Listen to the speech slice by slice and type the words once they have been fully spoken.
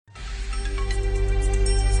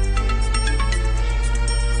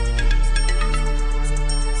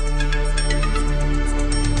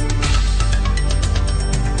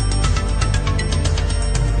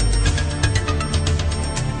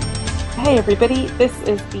everybody. This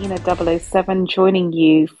is Dina 007 joining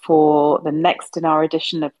you for the next in our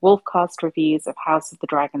edition of Wolfcast reviews of House of the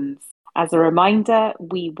Dragons. As a reminder,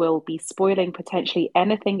 we will be spoiling potentially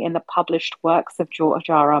anything in the published works of George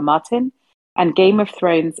R.R. Martin and Game of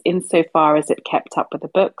Thrones insofar as it kept up with the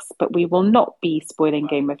books, but we will not be spoiling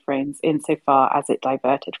Game of Thrones insofar as it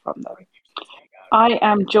diverted from them. I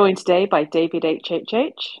am joined today by David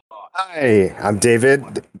HHH. Hi, I'm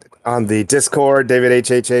David on the Discord, David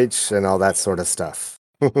HHH, and all that sort of stuff.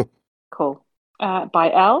 Cool.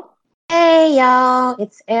 By Elle. Hey, y'all.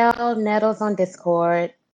 It's Elle Nettles on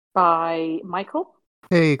Discord. By Michael.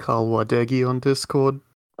 Hey, Carl Wadegi on Discord.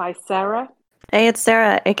 By Sarah. Hey, it's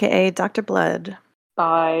Sarah, aka Dr. Blood.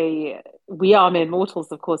 By We Are Mere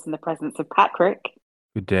Mortals, of course, in the presence of Patrick.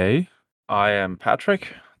 Good day. I am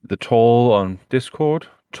Patrick, the Toll on Discord,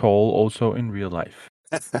 Toll also in real life.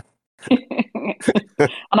 And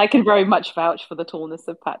I can very much vouch for the tallness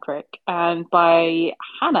of Patrick. And by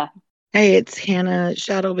Hannah. Hey, it's Hannah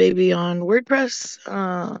Shadow Baby on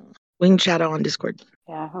WordPress, Winged Shadow on Discord.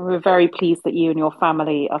 Yeah, and we're very pleased that you and your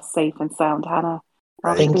family are safe and sound, Hannah.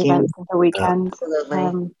 Thank you. Events of the weekend.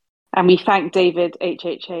 Absolutely. And we thank David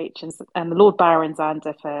HHH and the Lord Baron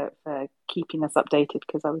Zander for keeping us updated,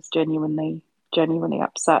 because I was genuinely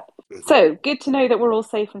upset. So good to know that we're all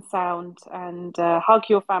safe and sound, and hug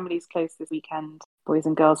your families close this weekend. Boys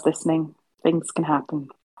and girls listening, things can happen.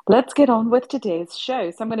 Let's get on with today's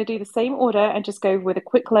show. So I'm going to do the same order and just go with a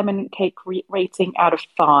quick lemon cake rating out of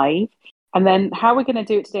 5. And then how we're going to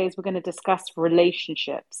do it today is we're going to discuss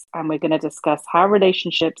relationships, and we're going to discuss how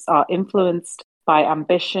relationships are influenced by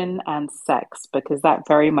ambition and sex, because that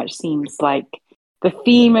very much seems like the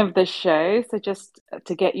theme of the show. So just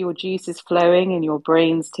to get your juices flowing and your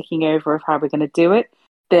brains ticking over of how we're going to do it,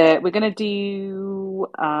 we're going to do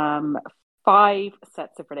 5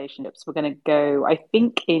 sets of relationships. We're going to go, I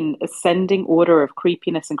think, in ascending order of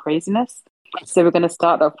creepiness and craziness. So we're going to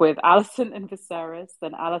start off with Alicent and Viserys,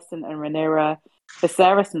 then Alicent and Rhaenyra,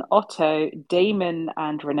 Viserys and Otto, Daemon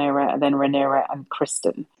and Rhaenyra, and then Rhaenyra and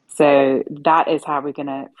Criston. So that is how we're going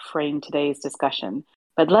to frame today's discussion.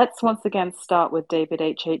 But let's once again start with David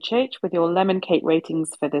HHH with your lemon cake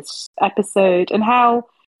ratings for this episode, and how,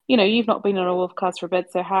 you've not been on a Wolfcast for a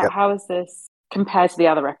bit, so how is this compared to the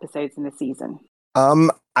other episodes in the season?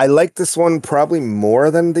 I like this one probably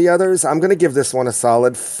more than the others. I'm going to give this one a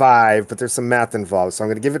solid 5, but there's some math involved. So I'm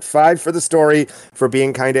going to give it 5 for the story, for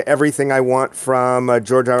being kind of everything I want from a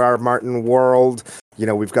George R.R. Martin world.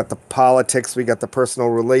 We've got the politics, we got the personal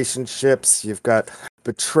relationships, you've got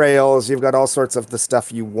betrayals, you've got all sorts of the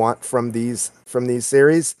stuff you want from these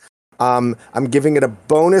series. I'm giving it a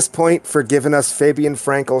bonus point for giving us Fabian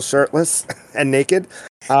Frankel shirtless and naked.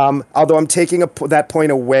 Although I'm taking that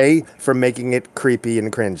point away from making it creepy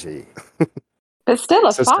and cringy. But still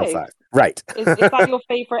a So 5. still 5. Right. Is that your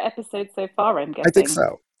favorite episode so far, I'm guessing?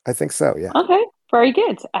 I think so, yeah. Okay, very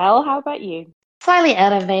good. Elle, how about you? Slightly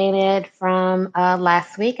elevated from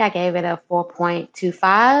last week. I gave it a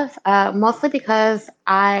 4.25, mostly because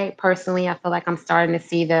I feel like I'm starting to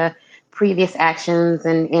see the previous actions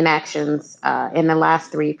and inactions in the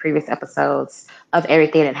last 3 previous episodes of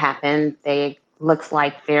everything that happened. Looks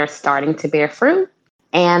like they're starting to bear fruit,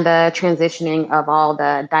 and the transitioning of all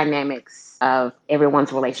the dynamics of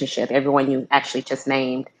everyone's relationship, everyone you actually just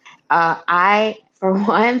named. I, for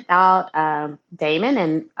one, thought Daemon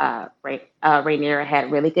and Rhaenyra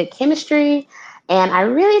had really good chemistry, and I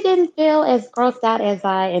really didn't feel as grossed out as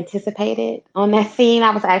I anticipated on that scene. I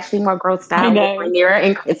was actually more grossed out with Rhaenyra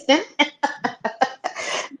and Criston.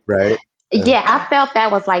 Right. Yeah, I felt that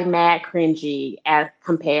was like mad cringy as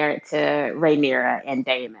compared to Rhaenyra and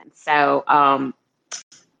Daemon. So I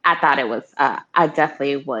thought it was, I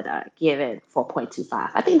definitely would give it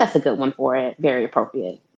 4.25. I think that's a good one for it. Very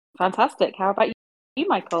appropriate. Fantastic. How about you,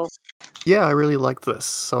 Michael? Yeah, I really like this,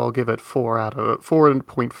 so I'll give it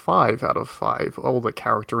 4.5 out of 5. All the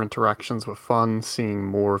character interactions were fun, seeing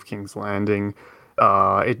more of King's Landing.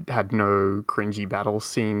 It had no cringy battle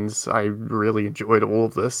scenes. I really enjoyed all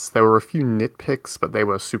of this. There were a few nitpicks, but they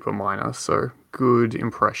were super minor, so good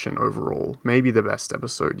impression overall. Maybe the best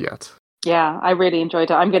episode yet. Yeah, I really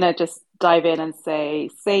enjoyed it. I'm going to just dive in and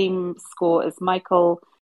say same score as Michael,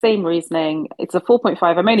 same reasoning. It's a 4.5.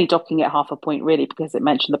 I'm only docking it half a point, really, because it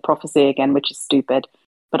mentioned the prophecy again, which is stupid.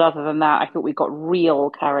 But other than that, I thought we got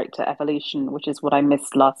real character evolution, which is what I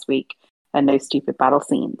missed last week, and no stupid battle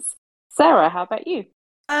scenes. Sarah, how about you?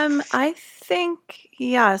 I think,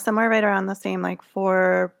 somewhere right around the same, like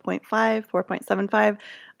 4.5, 4.75.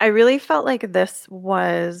 I really felt like this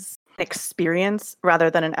was experience rather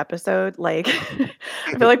than an episode. Like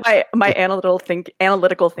I feel like my analytical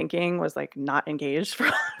thinking was like not engaged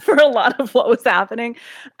for a lot of what was happening.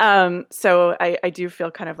 So I do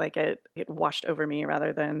feel kind of like it washed over me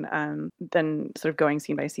rather than sort of going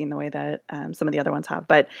scene by scene the way that some of the other ones have.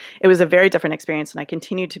 But it was a very different experience, and I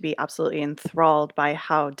continued to be absolutely enthralled by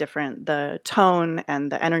how different the tone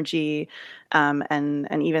and the energy and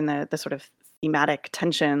even the sort of thematic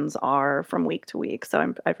tensions are from week to week.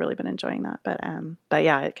 So I've really been enjoying that. But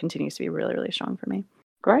yeah, it continues to be really, really strong for me.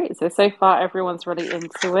 Great. So far, everyone's really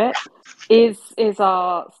into it. Is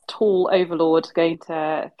our tall overlord going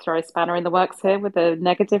to throw a spanner in the works here with a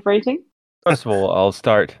negative rating? First of all, I'll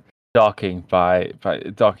start docking by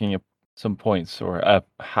docking some points, or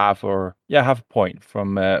half a point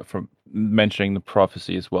from mentioning the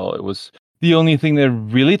prophecy as well. It was the only thing that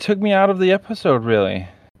really took me out of the episode, really.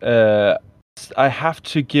 I have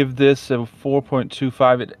to give this a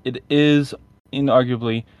 4.25. It is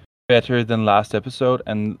inarguably better than last episode,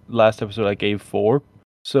 and last episode I gave 4.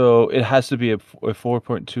 So it has to be a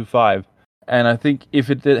 4.25. And I think if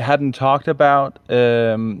it hadn't talked about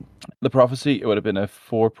the prophecy, it would have been a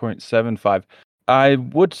 4.75. I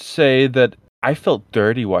would say that I felt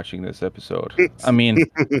dirty watching this episode. I mean,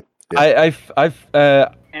 yeah.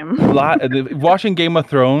 Watching Game of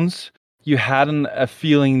Thrones, you had a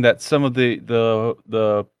feeling that some of the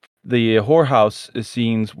whorehouse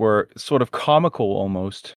scenes were sort of comical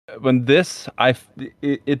almost. When this,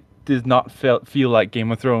 it did not feel like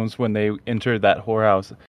Game of Thrones when they entered that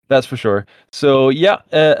whorehouse. That's for sure. So yeah,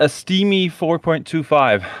 a steamy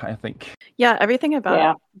 4.25, I think. Yeah, everything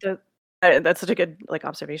about that's such a good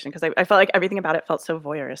observation, because I felt like everything about it felt so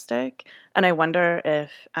voyeuristic, and I wonder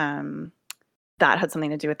if that had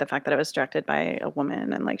something to do with the fact that it was directed by a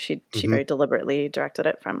woman, and she very deliberately directed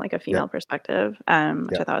it from a female perspective,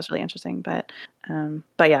 which I thought was really interesting. But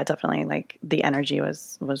yeah, definitely the energy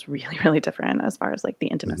was really, really different as far as the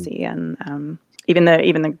intimacy and even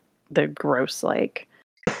the gross lie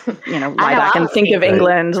back and think of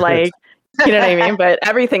England you know what I mean? But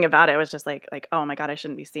everything about it was just like, oh my God, I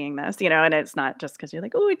shouldn't be seeing this, and it's not just because you're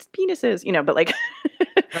like, oh, it's penises, but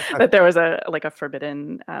that there was a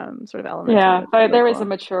forbidden sort of element. Yeah, but there is a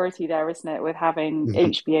maturity there, isn't it, with having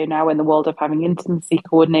HBO now in the world of having intimacy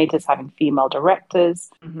coordinators, having female directors.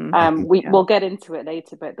 We'll get into it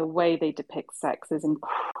later, but the way they depict sex is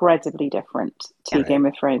incredibly different to Game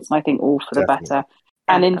of Thrones, and I think all for the better.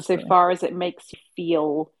 And insofar as it makes you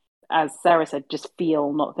feel, as Sarah said, just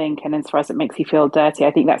feel, not think, and insofar as it makes you feel dirty,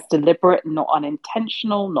 I think that's deliberate, not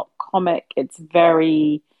unintentional, not comic. It's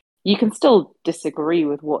very... You can still disagree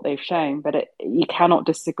with what they've shown, but you cannot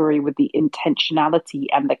disagree with the intentionality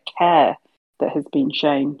and the care that has been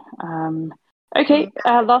shown.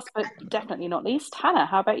 Last but definitely not least, Hannah,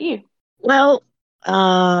 how about you? Well,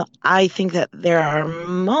 I think that there are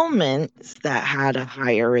moments that had a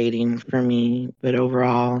higher rating for me, but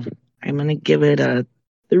overall, I'm going to give it a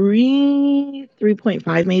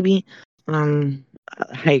 3.5 maybe.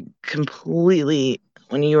 I completely...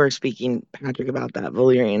 When you were speaking, Patrick, about that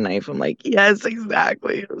Valyrian knife, I'm like, yes,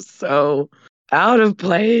 exactly. It was so out of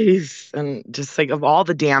place. And just of all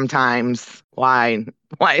the damn times, why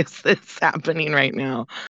is this happening right now?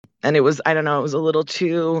 And it was, I don't know, it was a little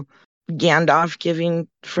too Gandalf giving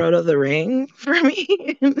Frodo the ring for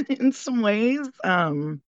me in some ways.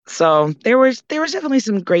 So there was definitely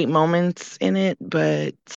some great moments in it,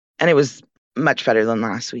 and it was much better than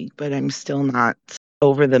last week, but I'm still not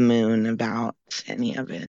over the moon about any of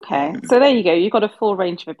it. Okay, so there you go. You've got a full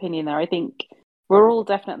range of opinion there. I think we're all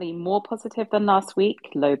definitely more positive than last week,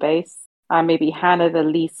 low base. Maybe Hannah the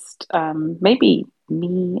least, maybe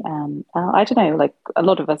me and I don't know, a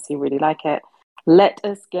lot of us who really like it. Let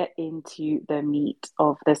us get into the meat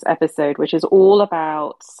of this episode, which is all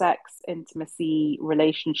about sex, intimacy,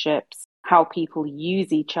 relationships, how people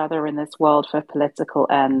use each other in this world for political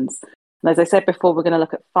ends. And as I said before, we're going to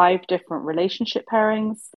look at 5 different relationship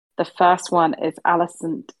pairings. The first one is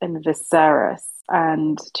Alicent and Viserys.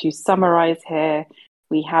 And to summarize here,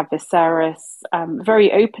 we have Viserys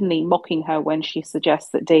very openly mocking her when she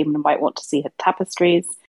suggests that Daemon might want to see her tapestries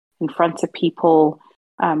in front of people,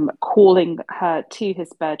 calling her to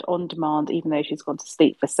his bed on demand, even though she's gone to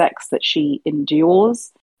sleep, for sex that she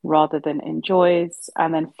endures rather than enjoys.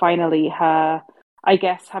 And then finally, her... I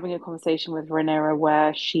guess having a conversation with Rhaenyra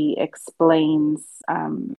where she explains,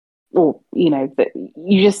 that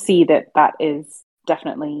you just see that is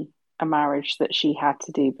definitely a marriage that she had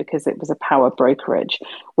to do because it was a power brokerage.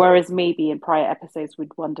 Whereas maybe in prior episodes,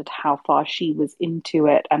 we'd wondered how far she was into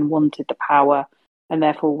it and wanted the power and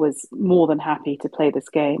therefore was more than happy to play this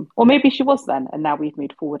game. Or maybe she was then, and now we've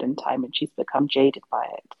moved forward in time and she's become jaded by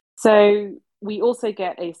it. So we also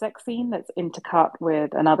get a sex scene that's intercut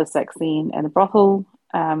with another sex scene in a brothel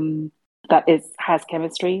that has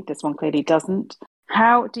chemistry. This one clearly doesn't.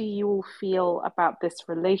 How do you all feel about this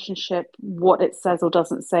relationship, what it says or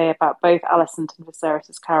doesn't say about both Alicent and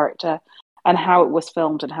Viserys' character, and how it was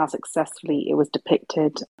filmed and how successfully it was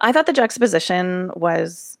depicted? I thought the juxtaposition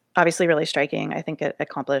was obviously really striking. I think it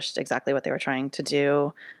accomplished exactly what they were trying to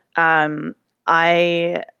do.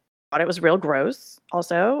 I thought it was real gross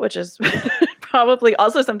also, which is probably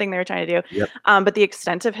also something they were trying to do. Yep. But the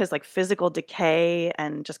extent of his like physical decay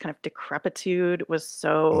and just kind of decrepitude was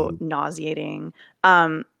so nauseating.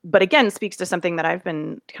 But again, speaks to something that I've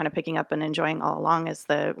been kind of picking up and enjoying all along, is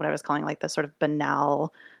what I was calling like the sort of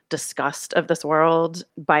banal disgust of this world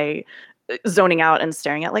by zoning out and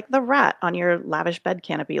staring at like the rat on your lavish bed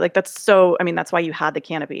canopy. Like that's why you had the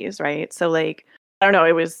canopies, right? So like, I don't know,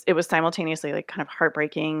 it was simultaneously like kind of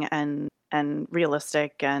heartbreaking and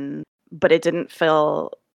realistic, but it didn't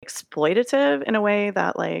feel exploitative in a way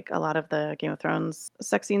that like a lot of the Game of Thrones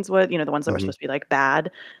sex scenes would, the ones that were supposed to be like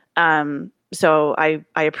bad. So I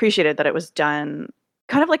appreciated that it was done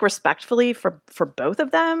kind of like respectfully for both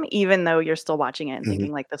of them, even though you're still watching it and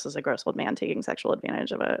thinking like this is a gross old man taking sexual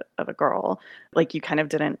advantage of a girl. Like you kind of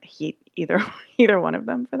didn't hate either one of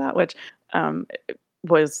them for that, which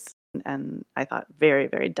was, and I thought, very,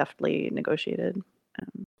 very deftly negotiated.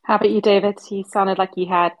 How about you, David? You sounded like you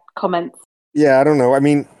had comments. Yeah, I don't know. I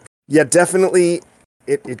mean, yeah, definitely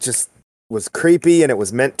it just was creepy, and it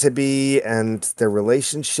was meant to be, and their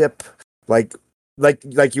relationship, like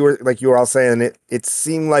you were all saying, it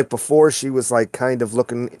seemed like before she was like kind of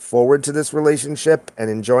looking forward to this relationship and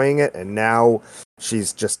enjoying it, and now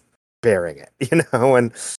she's just bearing it,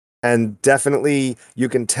 and definitely you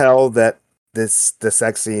can tell that the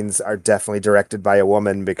sex scenes are definitely directed by a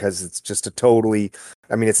woman, because it's just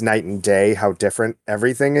it's night and day how different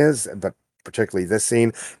everything is, but particularly this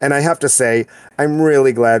scene. And I have to say, I'm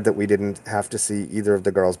really glad that we didn't have to see either of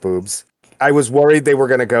the girls' boobs. I was worried they were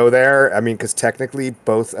going to go there. I mean, because technically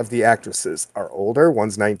both of the actresses are older.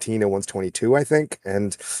 One's 19 and one's 22, I think.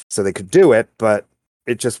 And so they could do it, but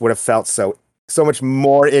it just would have felt so much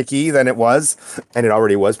more icky than it was. And it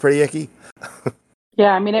already was pretty icky.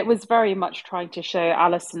 Yeah, I mean, it was very much trying to show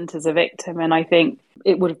Alicent as a victim, and I think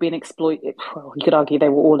it would have been exploited. Well, you could argue they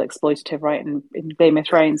were all exploitative, right, in Game of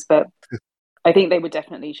Thrones, but I think they were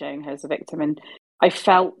definitely showing her as a victim. And I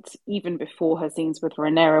felt, even before her scenes with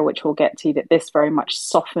Rhaenyra, which we'll get to, that this very much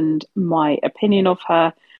softened my opinion of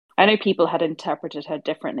her. I know people had interpreted her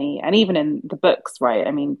differently, and even in the books, right?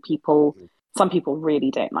 I mean, some people really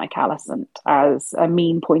don't like Alicent, as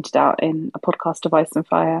Amin pointed out in a podcast of Ice and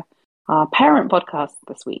Fire, our parent podcast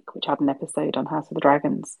this week, which had an episode on House of the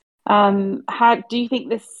Dragons. Do you think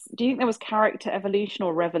there was character evolution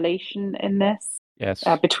or revelation in this? Yes.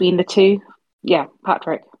 Between the two? Yeah,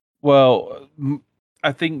 Patrick. Well,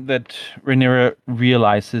 I think that Rhaenyra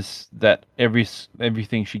realizes that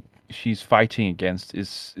everything she's fighting against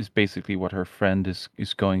is basically what her friend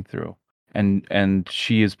is going through, and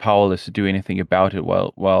she is powerless to do anything about it.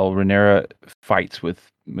 While Rhaenyra fights with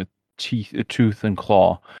tooth and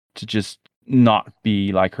claw to just not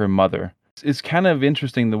be like her mother. It's kind of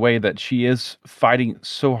interesting the way that she is fighting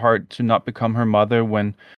so hard to not become her mother,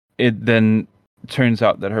 when it then turns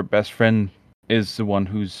out that her best friend is the one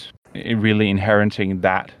who's really inheriting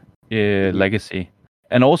that legacy.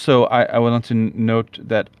 And also, I want to note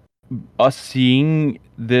that us seeing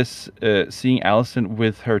Alicent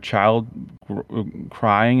with her child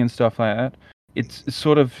crying and stuff like that, it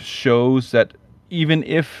sort of shows that even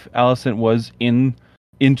if Alicent was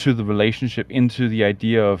into the relationship, into the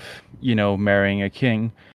idea of, marrying a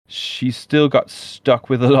king, she still got stuck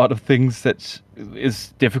with a lot of things that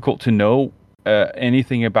is difficult to know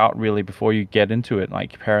anything about really before you get into it,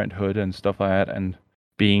 like parenthood and stuff like that, and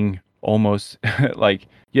being almost like,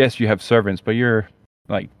 yes, you have servants, but you're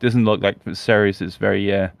like, doesn't look like Viserys is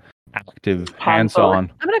very active,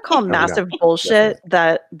 hands-on. I'm going to call massive bullshit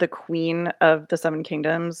that the Queen of the Seven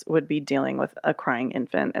Kingdoms would be dealing with a crying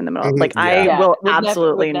infant in the middle. Like, I will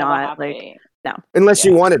absolutely not. Like, no. Unless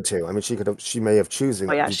she wanted to. I mean, she may have chosen.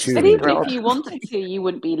 Oh, yeah, but even if you wanted to, you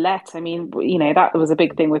wouldn't be let. I mean, that was a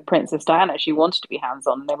big thing with Princess Diana. She wanted to be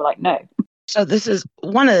hands-on, and they were like, no. So this is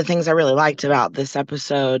one of the things I really liked about this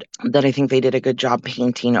episode that I think they did a good job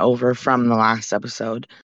painting over from the last episode,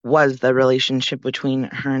 was the relationship between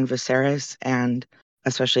her and Viserys, and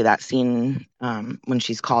especially that scene when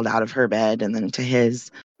she's called out of her bed and then to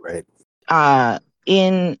his. Right.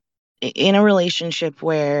 In a relationship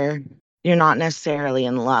where you're not necessarily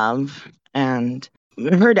in love, and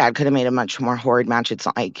her dad could have made a much more horrid match. It's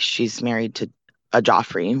not like she's married to a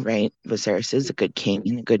Joffrey, right? Viserys is a good king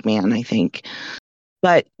and a good man, I think.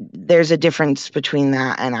 But there's a difference between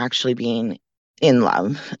that and actually being in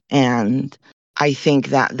love. And I think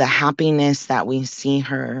that the happiness that we see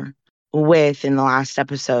her with in the last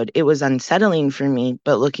episode, it was unsettling for me.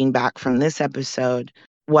 But looking back from this episode,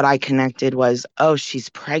 what I connected was, oh, she's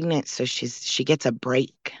pregnant, so she gets a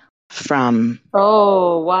break from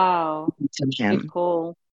Oh, wow. Good him.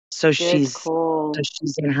 call. So Good she's call.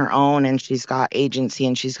 in her own, and she's got agency,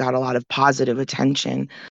 and she's got a lot of positive attention.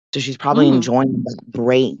 So she's probably enjoying that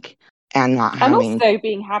break and not And having also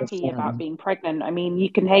being happy about being pregnant. I mean,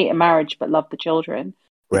 you can hate a marriage but love the children.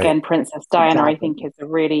 Right. Again, Princess Diana, I Exactly. think, is a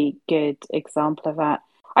really good example of that.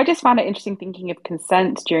 I just found it interesting thinking of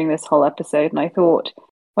consent during this whole episode, and I thought,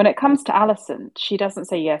 when it comes to Alicent, she doesn't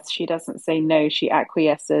say yes, she doesn't say no, she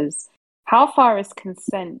acquiesces. How far is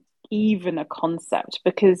consent even a concept?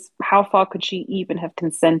 Because how far could she even have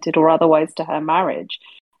consented or otherwise to her marriage?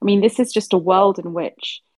 I mean, this is just a world in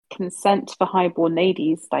which consent for highborn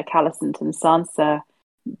ladies like Alicent and Sansa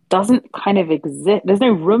doesn't kind of exist. There's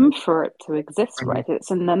no room for it to exist, right?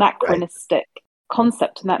 It's an anachronistic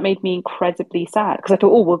concept, and that made me incredibly sad because I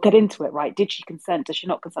thought, oh, we'll get into it, right? Did she consent? Does she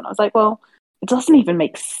not consent? I was like, well, it doesn't even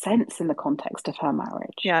make sense in the context of her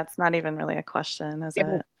marriage. Yeah, it's not even really a question, is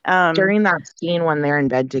it? During that scene when they're in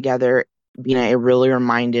bed together, it really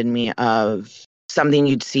reminded me of something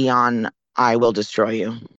you'd see on I Will Destroy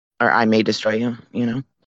You or I May Destroy You,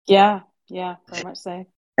 Yeah, very much so.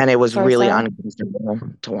 And it was Sorry, really Sarah? uncomfortable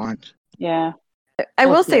to watch. Yeah. I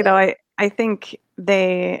will say though, I think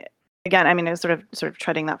they, again, I mean, it was sort of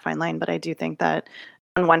treading that fine line, but I do think that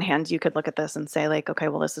on one hand, you could look at this and say like, okay,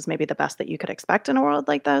 well, this is maybe the best that you could expect in a world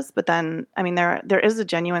like this. But then, I mean, there is a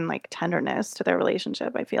genuine like tenderness to their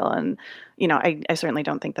relationship, I feel. And, I certainly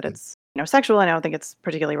don't think that it's, sexual. And I don't think it's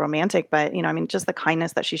particularly romantic, but, I mean, just the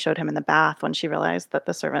kindness that she showed him in the bath when she realized that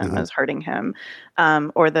the servant was hurting him,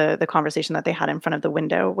 or the conversation that they had in front of the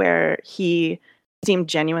window where he seemed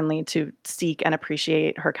genuinely to seek and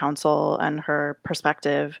appreciate her counsel and her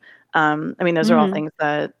perspective. I mean, those are all things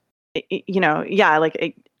that,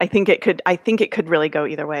 I think it could really go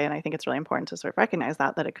either way. And I think it's really important to sort of recognize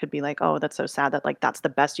that it could be like, oh, that's so sad that like, that's the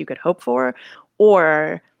best you could hope for.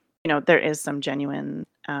 Or, there is some genuine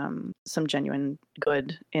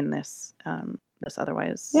good in this, this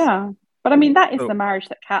otherwise. Yeah. But I mean, that is the marriage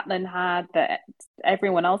that Catelyn had, that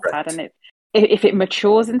everyone else had. And if it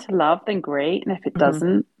matures into love, then great. And if it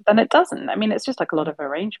doesn't, then it doesn't. I mean, it's just like a lot of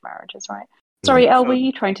arranged marriages, right? Sorry, Elle, were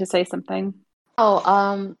you trying to say something?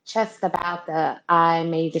 Oh, just about the I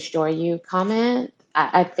may destroy you comment.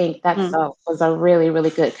 I think that was a really,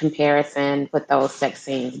 really good comparison with those sex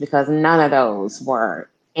scenes because none of those were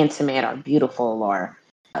intimate or beautiful or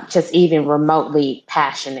just even remotely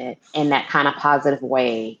passionate in that kind of positive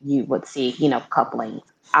way you would see, coupling.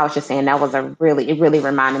 I was just saying that was it really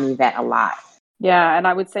reminded me of that a lot. Yeah, and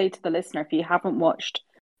I would say to the listener, if you haven't watched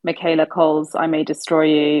Michaela Cole's I May Destroy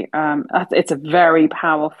You, it's a very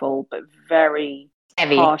powerful but very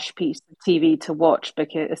harsh piece of TV to watch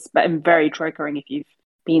because and very triggering if you've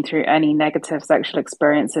been through any negative sexual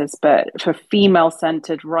experiences. But for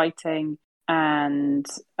female-centered writing and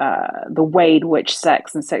the way in which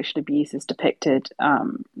sex and sexual abuse is depicted,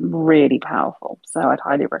 really powerful. So I'd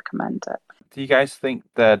highly recommend it. Do you guys think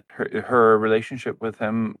that her relationship with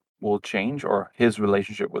him will change, or his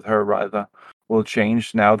relationship with her rather will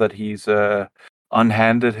change now that he's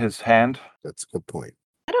unhanded his hand? That's a good point.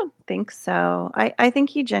 I don't think so. I think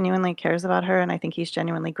he genuinely cares about her, and I think he's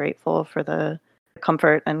genuinely grateful for the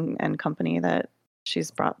comfort and company that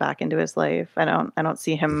she's brought back into his life. I don't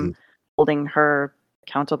see him holding her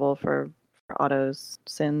accountable for Otto's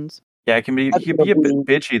sins. Yeah, he can be a bit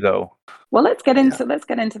bitchy though. Well, let's get into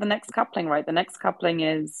the next coupling, right? The next coupling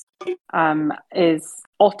is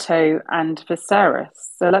Otto and Viserys.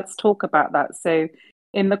 So let's talk about that. So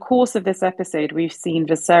in the course of this episode, we've seen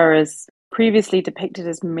Viserys previously depicted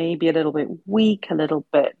as maybe a little bit weak, a little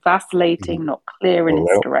bit vacillating, not clear in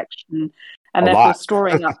his direction, and therefore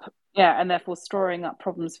storing up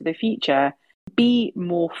problems for the future. Be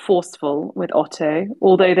more forceful with Otto,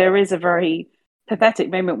 although there is a very pathetic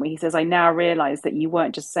moment where he says, I now realize that you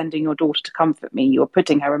weren't just sending your daughter to comfort me, you were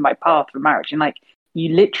putting her in my path for marriage. And like,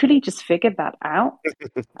 you literally just figured that out.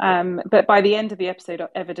 But by the end of the episode,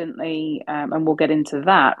 evidently, and we'll get into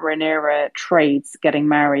that, Rhaenyra trades getting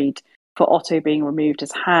married for Otto being removed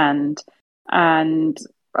his hand. And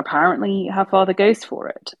apparently her father goes for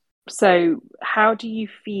it. So how do you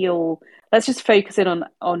feel? Let's just focus in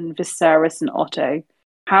on Viserys and Otto.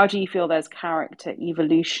 How do you feel there's character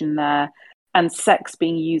evolution there? And sex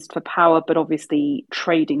being used for power, but obviously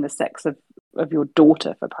trading the sex of your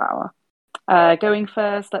daughter for power. Going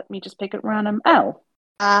first, let me just pick at random. Elle.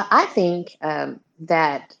 I think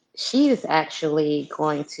that she is actually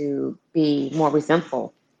going to be more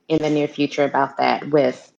resentful in the near future about that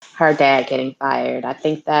with her dad getting fired. I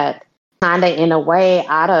think that kind of in a way,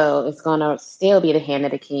 Otto is going to still be the hand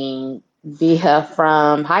of the king via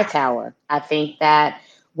from Hightower. I think that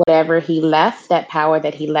whatever he left, that power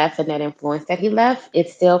that he left and that influence that he left,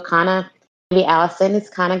 it's still kind of, maybe Allison is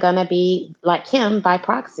kind of going to be like him by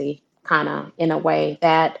proxy, kind of in a way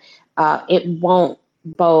that it won't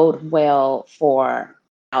bode well for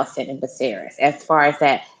Allison and Viserys as far as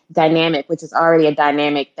that dynamic, which is already a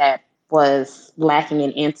dynamic that was lacking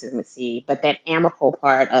in intimacy, but that amicable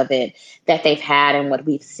part of it that they've had and what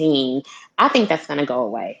we've seen, I think that's going to go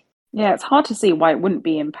away. Yeah, it's hard to see why it wouldn't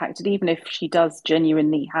be impacted, even if she does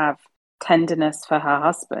genuinely have tenderness for her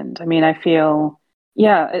husband. I mean, I feel,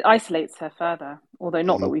 yeah, it isolates her further, although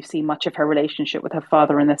not that we've seen much of her relationship with her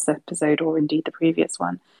father in this episode or indeed the previous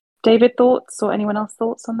one. David, thoughts or anyone else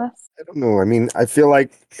thoughts on this? I don't know. I mean, I feel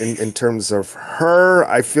like in terms of her,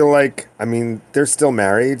 I feel like, I mean, they're still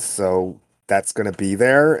married, so that's going to be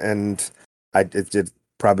there. And it did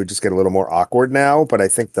probably just get a little more awkward now, but I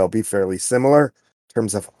think they'll be fairly similar. In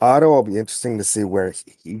terms of Otto, it'll be interesting to see where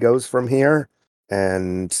he goes from here.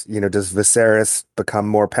 And, you know, does Viserys become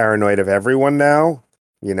more paranoid of everyone now?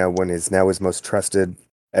 You know, when his most trusted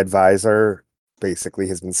advisor basically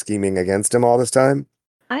has been scheming against him all this time.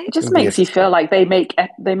 It just makes you feel like they make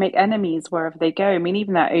enemies wherever they go. I mean,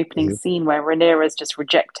 even that opening scene where Rhaenyra's just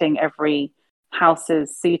rejecting every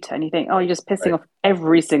house's suitor, and you think, oh, you're just pissing off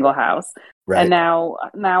every single house. Right. And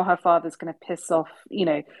now her father's going to piss off, you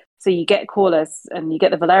know. So you get Corlys and you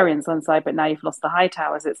get the Valerians on side, but now you've lost the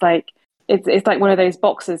Hightowers. It's like one of those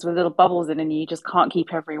boxes with little bubbles in, and you just can't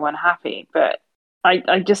keep everyone happy. But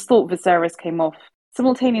I just thought Viserys came off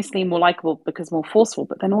simultaneously more likable because more forceful,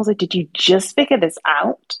 but then also, did you just figure this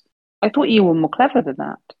out? I thought you were more clever than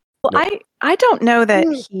that. Well, I don't know that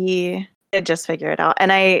he did just figure it out.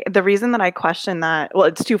 And the reason that I question that, well,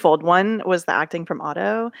 it's twofold. One was the acting from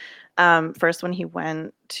Otto. First, when he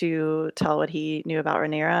went to tell what he knew about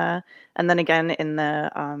Rhaenyra, and then again in the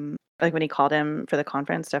like when he called him for the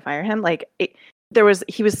conference to fire him,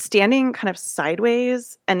 he was standing kind of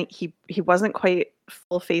sideways, and he wasn't quite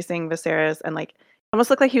full facing Viserys, and like almost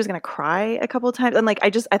looked like he was going to cry a couple of times. And like, I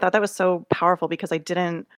thought that was so powerful because I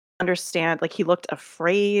didn't understand, like he looked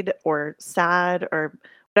afraid or sad or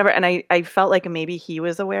whatever. And I felt like maybe he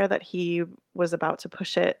was aware that he was about to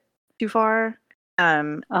push it too far.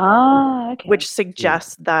 Okay. Which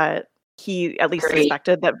suggests that he at least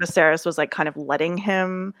suspected that Viserys was like kind of letting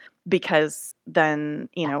him, because then,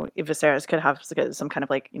 you know, if Viserys could have some kind of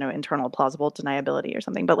like, you know, internal plausible deniability or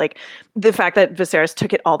something. But like the fact that Viserys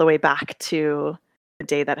took it all the way back to the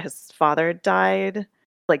day that his father died,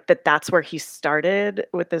 like that's where he started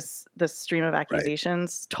with this stream of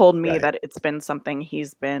accusations, told me that it's been something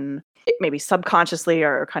he's been maybe subconsciously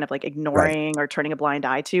or kind of like ignoring or turning a blind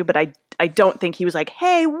eye to. But I don't think he was like,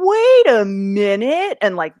 hey, wait a minute.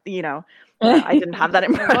 And like, you know, I didn't have that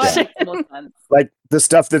impression. Like the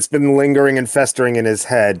stuff that's been lingering and festering in his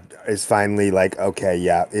head is finally like, okay,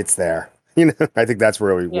 yeah, it's there. You know, I think that's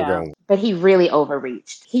where we're going. But he really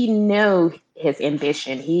overreached. He knew his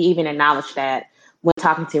ambition. He even acknowledged that when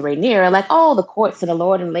talking to Rhaenyra, like, oh, the courts and the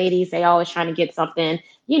lord and ladies, they always trying to get something,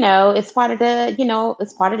 you know, it's part of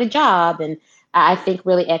the job. And I think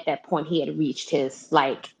really at that point he had reached his,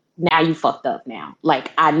 like, now you fucked up now.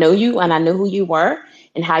 Like, I know you and I know who you were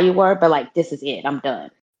and how you were, but like, this is it. I'm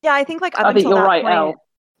done. Yeah, I think like up until that point,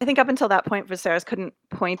 I think up until that point, Viserys couldn't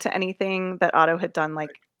point to anything that Otto had done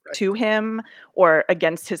like to him or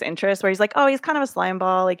against his interest, where he's like, oh, he's kind of a slime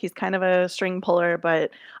ball, like he's kind of a string puller, but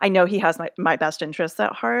I know he has my best interests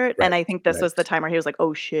at heart. And I think this was the time where he was like,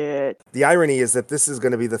 oh shit. The irony is that this is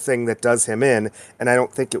going to be the thing that does him in, and I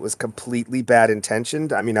don't think it was completely bad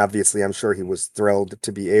intentioned. I mean, obviously, I'm sure he was thrilled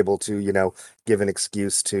to be able to, you know, give an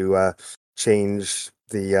excuse to change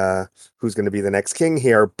the who's going to be the next king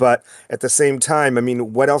here. But at the same time, I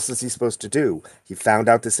mean, what else is he supposed to do? He found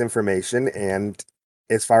out this information, and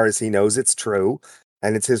as far as he knows, it's true,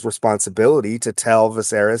 and it's his responsibility to tell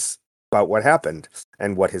Viserys about what happened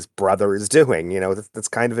and what his brother is doing. You know, that's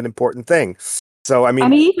kind of an important thing. So, I mean,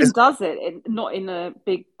 and he even does it not in a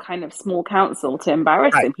big kind of small council to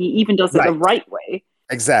embarrass him. He even does it the right way.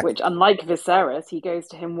 Exactly. Which, unlike Viserys, he goes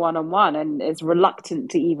to him one-on-one and is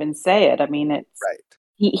reluctant to even say it. I mean, it's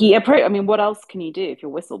I mean, what else can you do if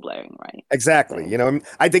you're whistleblowing, right? Exactly. So. You know,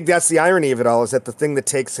 I think that's the irony of it all, is that the thing that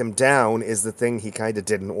takes him down is the thing he kind of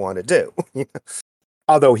didn't want to do.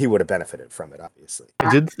 Although he would have benefited from it, obviously.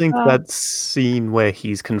 I did think that scene where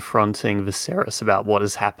he's confronting Viserys about what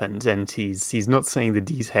has happened, and he's not saying the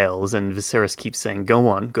details, and Viserys keeps saying, "Go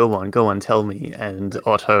on, go on, go on, tell me." And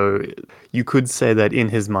Otto, you could say that in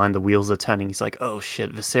his mind the wheels are turning. He's like, "Oh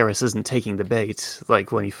shit, Viserys isn't taking the bait."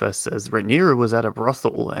 Like when he first says Rhaenyra was at a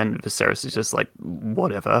brothel, and Viserys is just like,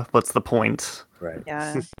 "Whatever, what's the point?" Right.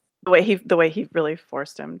 Yeah. The way he really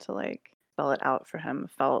forced him to like spell it out for him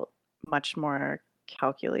felt much more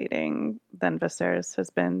calculating than Viserys has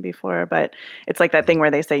been before. But it's like that thing where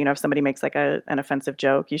they say, if somebody makes like an offensive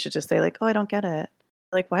joke, you should just say like, "Oh, I don't get it."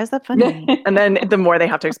 Like, why is that funny? And then the more they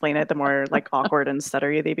have to explain it, the more like awkward and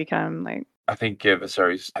stuttery they become. Like, I think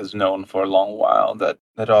Viserys has known for a long while that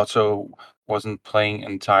Otto wasn't playing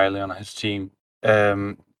entirely on his team,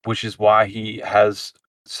 which is why he has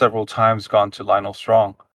several times gone to Lionel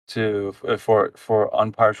Strong for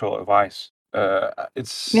impartial advice.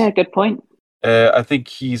 It's good point. I think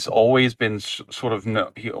he's always been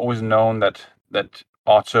he always known that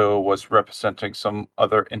Otto was representing some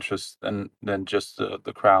other interest than just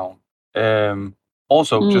the crown.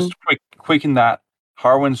 Also, just quick in that,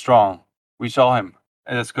 Harwin Strong, we saw him,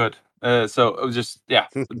 and that's good. So it was just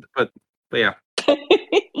but yeah.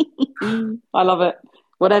 I love it.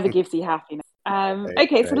 Whatever gives you happiness.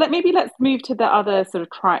 Okay, so let's move to the other sort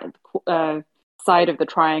of side of the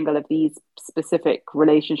triangle of these specific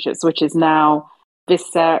relationships, which is now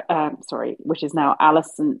Alicent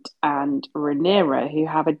and Rhaenyra, who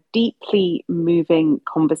have a deeply moving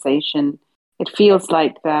conversation. It feels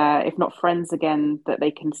like they're, if not friends again, that they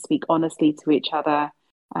can speak honestly to each other.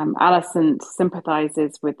 Alicent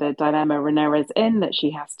sympathizes with the dilemma Rhaenyra's in, that she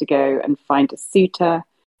has to go and find a suitor,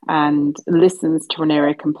 and listens to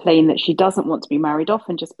Rhaenyra complain that she doesn't want to be married off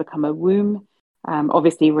and just become a womb.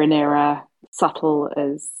 Obviously, Rhaenyra, subtle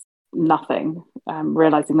as nothing,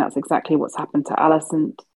 realizing that's exactly what's happened to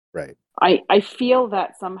Alicent. Right. I feel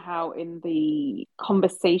that somehow in the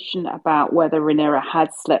conversation about whether Rhaenyra had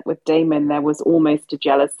slept with Daemon, there was almost a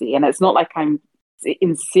jealousy. And it's not like I'm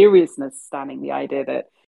in seriousness standing the idea that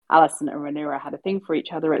Alicent and Rhaenyra had a thing for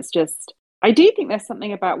each other. It's just, I do think there's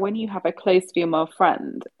something about when you have a close female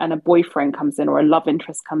friend and a boyfriend comes in or a love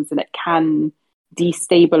interest comes in, it can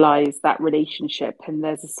destabilize that relationship. And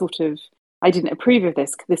there's a sort of, I didn't approve of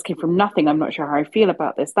this. This came from nothing. I'm not sure how I feel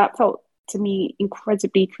about this. That felt to me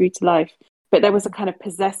incredibly true to life. But there was a kind of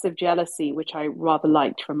possessive jealousy, which I rather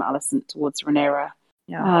liked from Alicent towards Rhaenyra.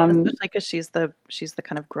 Yeah, especially because she's the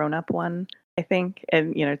kind of grown up one, I think.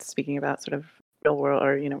 And speaking about sort of real world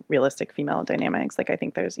or realistic female dynamics, like I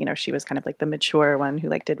think there's she was kind of like the mature one who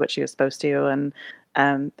like did what she was supposed to,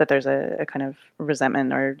 and that there's a kind of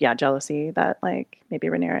resentment or jealousy that like maybe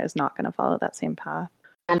Rhaenyra is not going to follow that same path.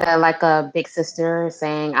 And like a big sister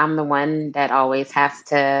saying, "I'm the one that always has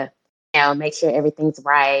to, make sure everything's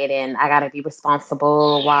right, and I got to be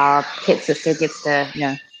responsible," while kid sister gets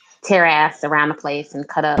to tear ass around the place and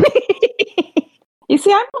cut up. You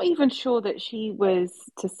see, I'm not even sure that she was,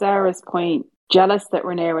 to Sarah's point, jealous that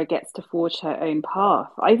Rhaenyra gets to forge her own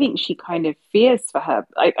path. I think she kind of fears for her.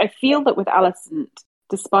 I feel that with Alicent,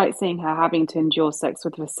 despite seeing her having to endure sex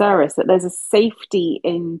with Viserys, that there's a safety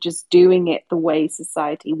in just doing it the way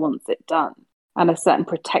society wants it done, and a certain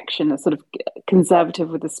protection, a sort of conservative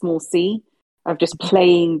with a small c, of just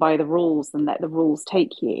playing by the rules and let the rules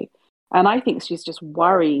take you. And I think she's just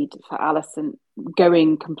worried for Alicent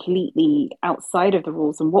going completely outside of the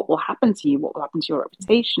rules, and what will happen to you, what will happen to your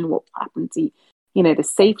reputation, what will happen to, the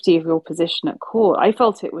safety of your position at court. I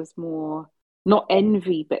felt it was more not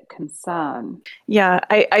envy, but concern. Yeah,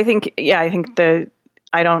 I think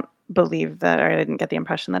I don't believe that, or I didn't get the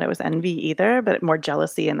impression that it was envy either, but more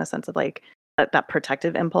jealousy in the sense of like that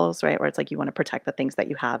protective impulse, right? Where it's like you want to protect the things that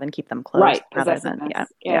you have and keep them close. Right. Rather than,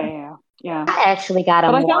 yeah. I actually got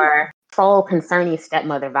a more troll concerning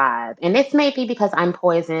stepmother vibe. And this may be because I'm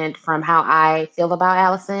poisoned from how I feel about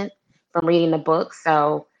Alicent from reading the book.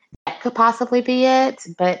 So that could possibly be it.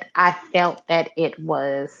 But I felt that it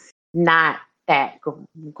was not that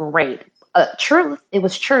great. Truth, it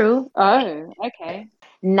was true. Oh, okay.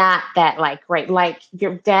 Not that like great. Like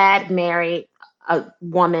your dad married a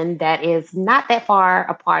woman that is not that far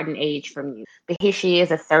apart in age from you, but here she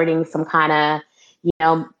is asserting some kind of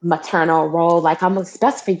maternal role, like it's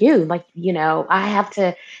best for you, like you have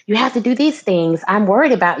to do these things, I'm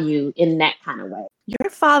worried about you, in that kind of way.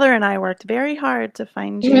 Your father and I worked very hard to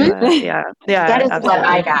find you. That is absolutely what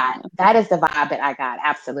I got. That is the vibe that I got.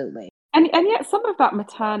 Absolutely. And yet some of that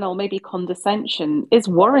maternal maybe condescension is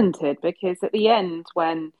warranted, because at the end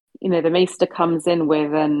when the maester comes in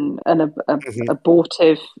with an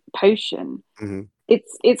abortive potion,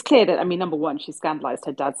 it's clear that, I mean, number one, she scandalized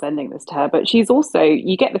her dad sending this to her, but she's also,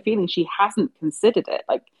 you get the feeling she hasn't considered it.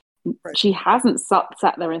 Like, she hasn't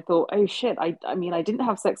sat there and thought, oh shit, I mean, I didn't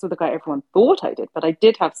have sex with the guy everyone thought I did, but I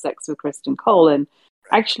did have sex with Kristen Cole, and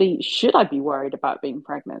actually, should I be worried about being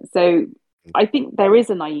pregnant? So I think there is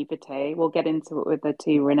a naivete. We'll get into it with the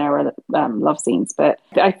two Rhaenyra love scenes, but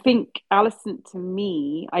I think Alicent, to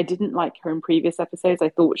me, I didn't like her in previous episodes. I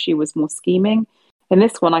thought she was more scheming. In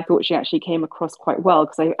this one, I thought she actually came across quite well,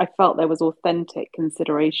 because I felt there was authentic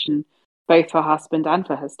consideration both for her husband and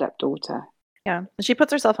for her stepdaughter. Yeah, she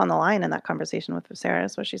puts herself on the line in that conversation with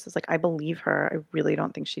Viserys, where she says, like, I believe her. I really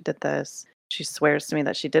don't think she did this. She swears to me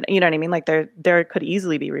that she did. You know what I mean? Like, there could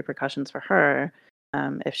easily be repercussions for her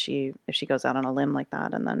if she goes out on a limb like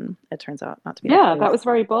that, and then it turns out not to be. Yeah, that was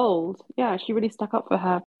very bold. Yeah, she really stuck up for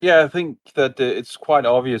her. Yeah, I think that it's quite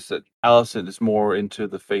obvious that Alicent is more into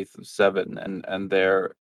the Faith of Seven and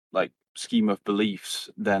their like scheme of beliefs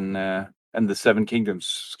than and the Seven Kingdoms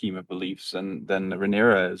scheme of beliefs than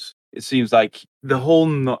Rhaenyra is. It seems like the whole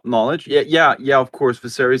knowledge. Yeah. Of course,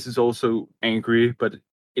 Viserys is also angry, but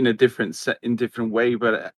in a different way.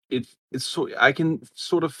 But it's so I can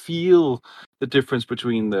sort of feel the difference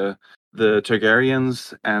between the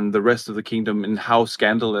Targaryens and the rest of the kingdom and how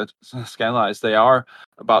scandalized they are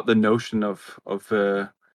about the notion of Targaryens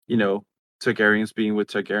being with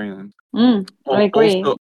Targaryens. I agree.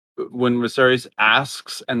 Also, when Viserys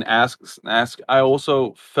asks, I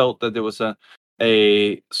also felt that there was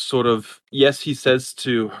a sort of, yes, he says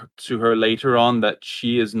to her later on that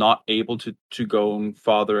she is not able to go and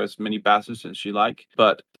father as many bastards as she like,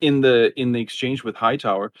 but in the exchange with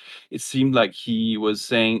Hightower, it seemed like he was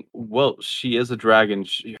saying, well, she is a dragon,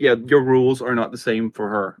 your rules are not the same for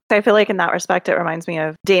her. I feel like in that respect it reminds me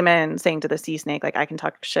of Daemon saying to the Sea Snake, like, I can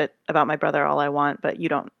talk shit about my brother all I want, but you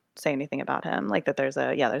don't say anything about him. Like, that there's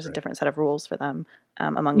a different set of rules for them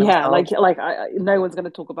among themselves. Yeah, like no one's going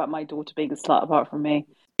to talk about my daughter being a slut apart from me.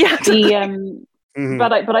 Yeah.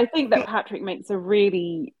 But I think that Patrick makes a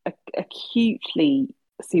really acutely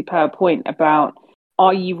superb point about,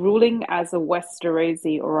 are you ruling as a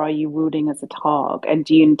Westerosi or are you ruling as a Targ? And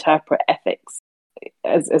do you interpret ethics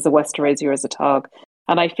as a Westerosi or as a Targ?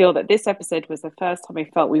 And I feel that this episode was the first time I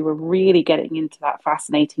felt we were really getting into that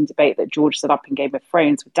fascinating debate that George set up in Game of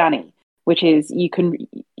Thrones with Dany, which is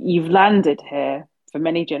you've landed here for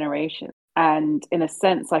many generations. And in a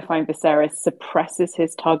sense, I find Viserys suppresses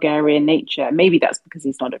his Targaryen nature. Maybe that's because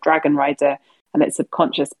he's not a dragon rider and it's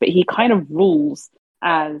subconscious, but he kind of rules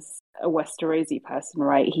as a Westerosi person,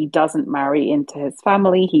 right? He doesn't marry into his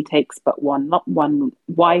family. He takes but one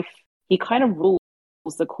wife. He kind of rules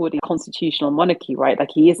according to constitutional monarchy, right? Like,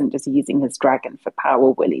 he isn't just using his dragon for power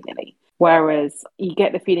willy-nilly. Whereas you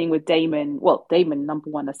get the feeling with Daemon, number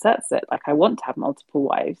one, asserts it, like, I want to have multiple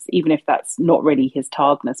wives, even if that's not really his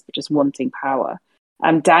targness, but just wanting power.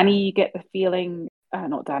 Dany, you get the feeling,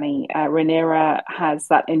 Rhaenyra has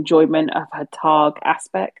that enjoyment of her Targ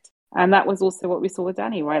aspect. And that was also what we saw with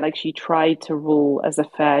Dany, right? Like, she tried to rule as a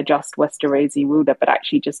fair, just Westerosi ruler, but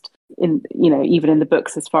actually just even in the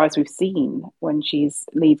books, as far as we've seen, when she's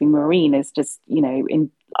leaving Meereen, is just, in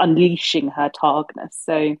unleashing her Targness.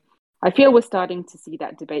 So I feel we're starting to see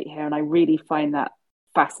that debate here, and I really find that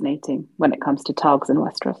fascinating when it comes to Targs in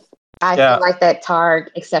Westeros. I feel like that Targ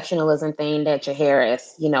exceptionalism thing that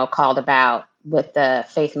Jaehaerys, called about with the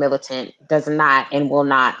faith militant does not and will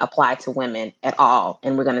not apply to women at all.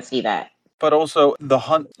 And we're going to see that. But also, the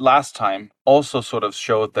hunt last time also sort of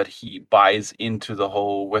showed that he buys into the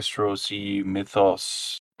whole Westerosi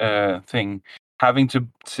mythos thing. Having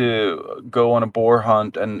to go on a boar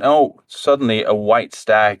hunt and suddenly a white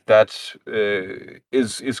stag that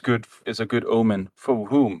is a good omen for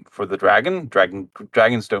whom? For the dragon?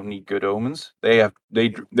 Dragons don't need good omens. They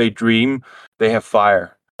dream. They have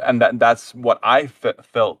fire. And that's what I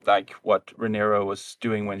felt like what Rhaenyra was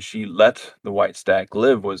doing when she let the white stag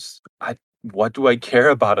live was, what do I care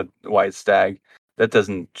about a white stag? That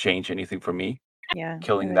doesn't change anything for me. Yeah.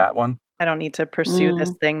 Killing that one. I don't need to pursue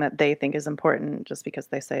this thing that they think is important just because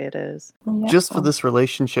they say it is. Yeah. Just for this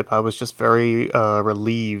relationship, I was just very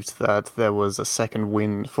relieved that there was a second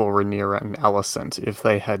win for Rhaenyra and Alicent. If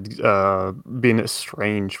they had been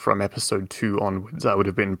estranged from episode 2 onwards, I would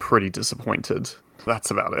have been pretty disappointed.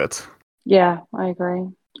 That's about it. Yeah, I agree.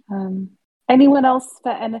 Anyone else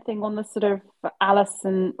for anything on the sort of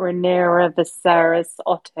Alicent, Rhaenyra, Viserys,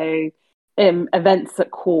 Otto events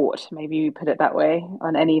at court? Maybe we put it that way,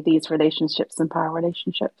 on any of these relationships and power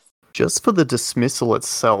relationships. Just for the dismissal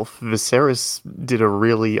itself, Viserys did a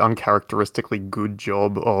really uncharacteristically good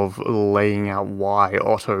job of laying out why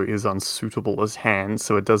Otto is unsuitable as Hand,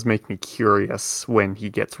 so it does make me curious when he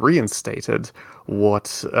gets reinstated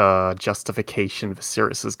what justification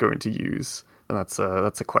Viserys is going to use. And that's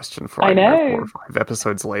a question for I know. 4 or 5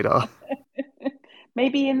 episodes later.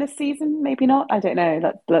 Maybe in this season, maybe not. I don't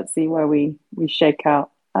know. Let's see where we shake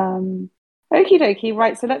out. Okie dokie,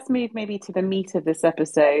 right, so let's move maybe to the meat of this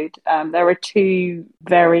episode. There are 2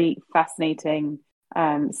 very fascinating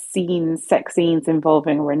sex scenes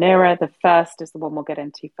involving Rhaenyra. The first is the one we'll get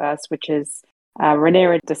into first, which is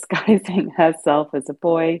Rhaenyra disguising herself as a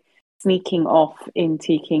boy, sneaking off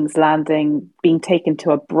into King's Landing, being taken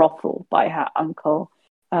to a brothel by her uncle,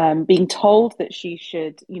 being told that she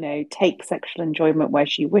should, take sexual enjoyment where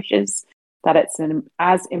she wishes, that it's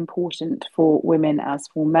as important for women as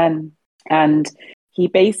for men. And he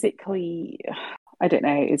basically, I don't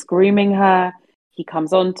know, is grooming her. He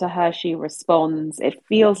comes on to her. She responds. It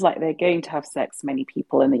feels like they're going to have sex. Many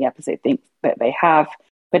people in the episode think that they have.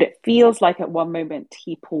 But it feels like at one moment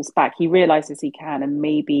he pulls back. He realizes he can and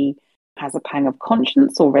maybe has a pang of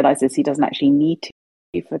conscience or realizes he doesn't actually need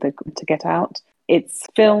to get out. It's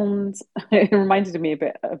filmed. It reminded me a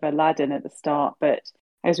bit of Aladdin at the start. But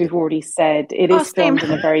as we've already said, it is filmed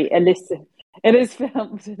in a very illicit... It is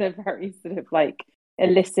filmed in a very sort of like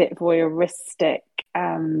illicit, voyeuristic,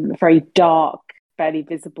 very dark, barely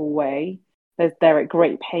visible way. They're at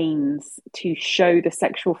great pains to show the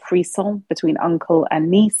sexual frisson between uncle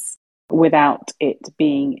and niece without it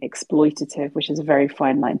being exploitative, which is a very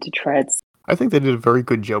fine line to tread. I think they did a very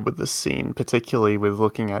good job with this scene, particularly with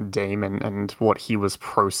looking at Daemon and what he was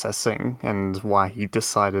processing and why he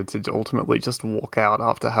decided to ultimately just walk out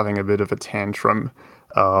after having a bit of a tantrum.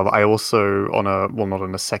 I also, not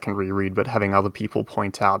on a secondary read, but having other people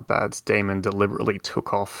point out that Daemon deliberately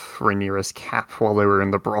took off Rhaenyra's cap while they were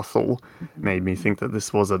in the brothel, made me think that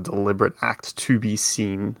this was a deliberate act to be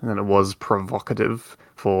seen, and it was provocative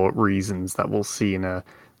for reasons that we'll see in a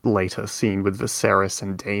later scene with Viserys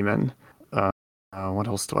and Daemon. What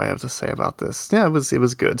else do I have to say about this? Yeah, it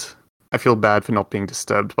was good. I feel bad for not being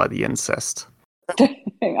disturbed by the incest.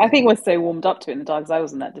 I think we're so warmed up to it in the dark, I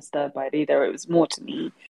wasn't that disturbed by it either. It was more to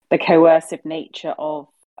me the coercive nature of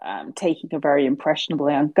taking a very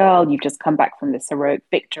impressionable young girl. You've just come back from this heroic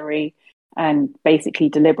victory and basically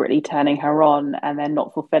deliberately turning her on and then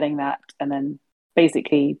not fulfilling that and then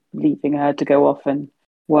basically leaving her to go off and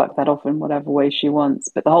work that off in whatever way she wants.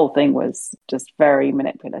 But the whole thing was just very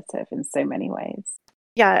manipulative in so many ways.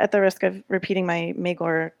 Yeah, at the risk of repeating my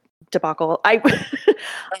Maegor debacle,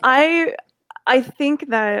 I think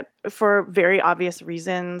that for very obvious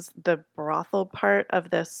reasons, the brothel part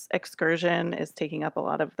of this excursion is taking up a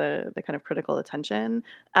lot of the kind of critical attention.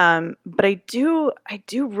 But I do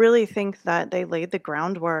really think that they laid the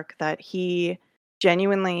groundwork that he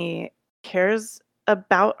genuinely cares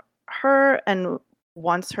about her and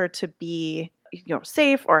wants her to be,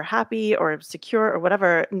 safe or happy or secure or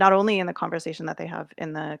whatever, not only in the conversation that they have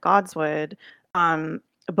in the Godswood,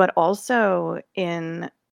 but also in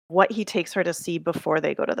what he takes her to see before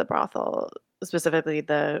they go to the brothel, specifically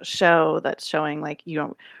the show that's showing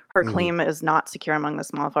her claim is not secure among the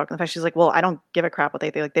small folk. In fact, she's like, well, I don't give a crap what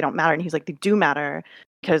they don't matter. And he's like, they do matter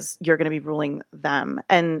because you're going to be ruling them.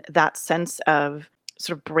 And that sense of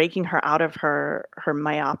sort of breaking her out of her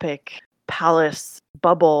myopic palace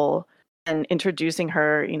bubble and introducing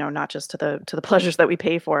her, not just to the pleasures that we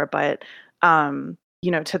pay for, but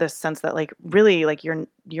to this sense that really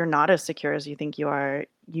you're not as secure as you think you are.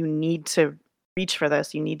 You need to reach for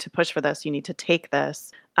this. You need to push for this. You need to take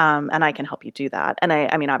this. And I can help you do that. And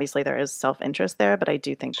I mean, obviously there is self-interest there, but I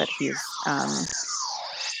do think that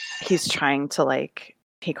he's trying to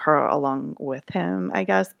take her along with him, I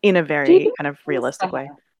guess, in a very kind of realistic way.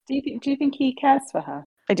 Do you think he cares for her?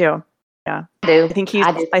 I do. Yeah. I do.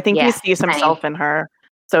 I think he sees himself in her.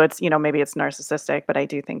 So it's, maybe it's narcissistic, but I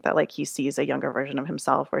do think that he sees a younger version of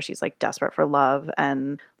himself where she's desperate for love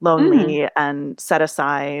and lonely and set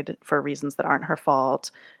aside for reasons that aren't her fault.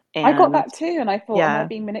 And I got that too, and I thought, am I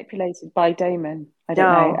being manipulated by Daemon? I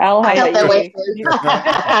don't know. I felt that way too.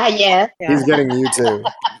 Yeah. He's getting you too.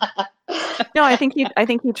 No, I think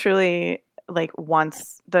he truly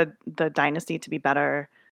wants the dynasty to be better,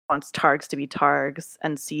 wants Targs to be Targs,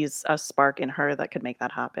 and sees a spark in her that could make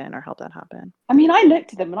that happen or help that happen. I mean, I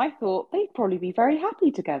looked at them and I thought they'd probably be very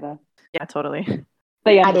happy together. Yeah, totally.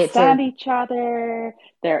 They understand each other.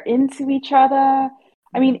 They're into each other.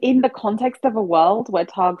 I mean, in the context of a world where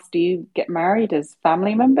Targs do get married as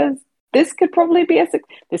family members, this could probably be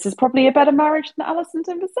this is probably a better marriage than Alicent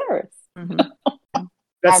and Viserys. Mm-hmm.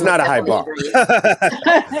 That's I not a high bar.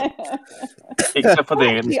 Except for the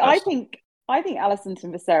Actually, I think Alicent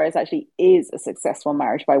and Viserys actually is a successful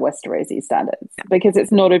marriage by Westerosi standards because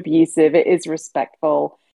it's not abusive, it is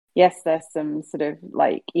respectful. Yes, there's some sort of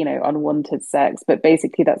like, unwanted sex, but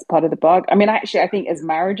basically that's part of the bug. I mean, actually, I think as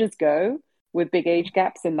marriages go with big age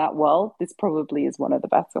gaps in that world, this probably is one of the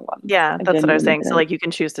better ones. Yeah, that's what I was saying. So like you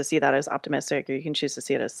can choose to see that as optimistic or you can choose to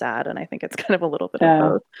see it as sad. And I think it's kind of a little bit of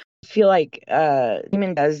both. I feel like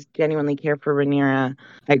Daemon does genuinely care for Rhaenyra.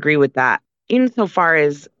 I agree with that. Insofar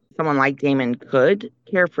as someone like Daemon could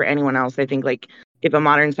care for anyone else, I think like if a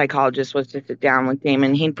modern psychologist was to sit down with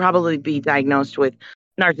Daemon, he'd probably be diagnosed with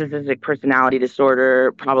narcissistic personality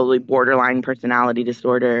disorder, probably borderline personality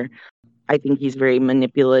disorder. I think he's very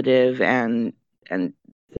manipulative and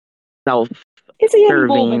self. Is he any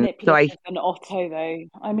more manipulative than Otto, though?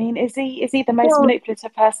 I mean, is he the most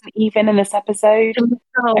manipulative person even in this episode?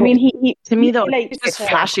 I mean, he to me though, he's just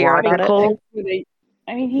flashier about it.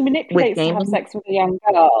 I mean, he manipulates to have sex with a young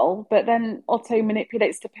girl, but then Otto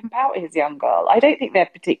manipulates to pimp out his young girl. I don't think they're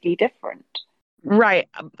particularly different. Right.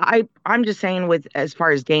 I'm just saying with as far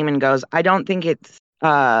as Daemon goes, I don't think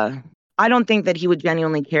that he would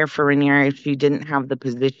genuinely care for Rhaenyra if she didn't have the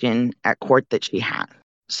position at court that she had.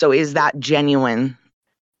 So is that genuine?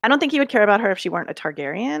 I don't think he would care about her if she weren't a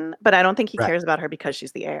Targaryen, but I don't think he cares about her because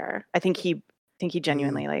she's the heir. I think he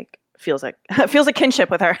genuinely like feels a kinship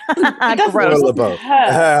with her. It doesn't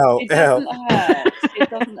hurt. It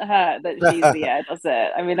doesn't hurt that she's the heir, does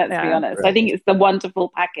it? I mean, let's be honest. I think it's the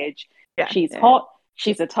wonderful package. Yeah, she's hot.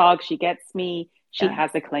 She's a Targ. She gets me. She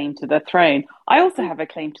has a claim to the throne. I also have a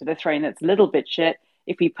claim to the throne that's a little bit shit.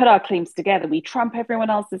 If we put our claims together, we trump everyone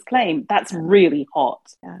else's claim. That's really hot.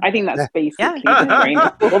 Yeah. I think that's basically the train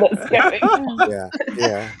of all that's going.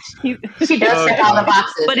 She does check all the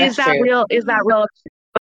boxes. But is that real? Is that real?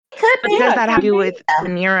 But does that have to do with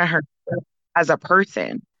Rhaenyra herself as a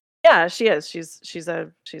person? Yeah, she is. She's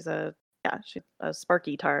a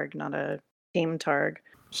sparky Targ, not a tame Targ.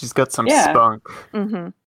 She's got some spunk. Mm-hmm.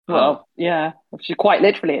 Well, yeah, she quite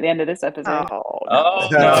literally at the end of this episode. Oh,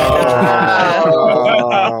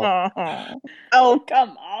 oh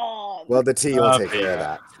come on. Well, the tea will take care of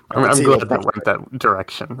that. I'm glad that went that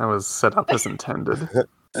direction. That was set up as intended.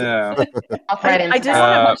 Yeah. I just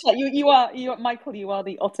want to you are Michael. You are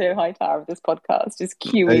the Otto Hightower of this podcast, just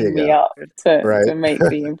queuing me up to make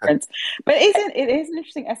the imprints. But it is an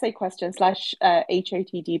interesting essay question /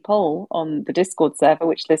 HOTD poll on the Discord server,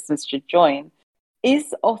 which listeners should join.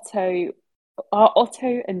 Are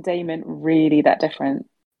Otto and Daemon really that different?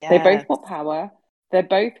 Yes. They both want power. They're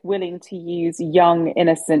both willing to use young,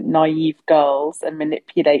 innocent, naive girls and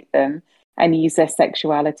manipulate them and use their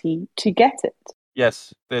sexuality to get it.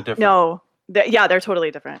 Yes, they're different. No, they're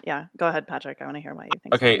totally different. Yeah, go ahead, Patrick. I want to hear what you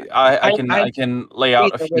think. Okay, I can lay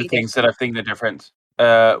out a few things that I think they're different.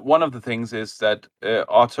 One of the things is that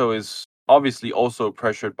Otto is obviously also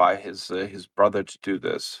pressured by his brother to do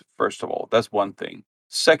this. First of all, that's one thing.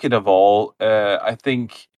 Second of all, I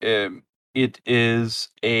think it is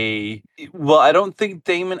I don't think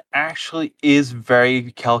Daemon actually is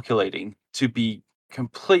very calculating, to be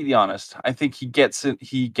completely honest. I think he gets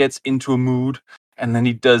into a mood and then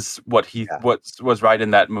he does what was right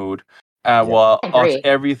in that mood. While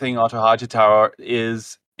everything Otto Hightower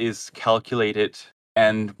is calculated.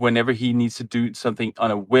 And whenever he needs to do something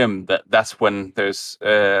on a whim, that's when there's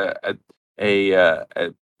a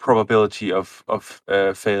probability of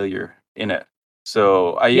failure in it.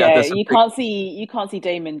 So you can't see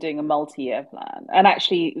Daemon doing a multi-year plan. And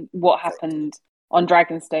actually, what happened on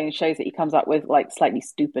Dragonstone shows that he comes up with like slightly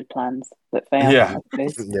stupid plans that fail. Yeah.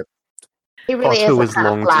 Yep. He really Otto is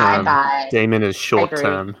long term. Daemon is short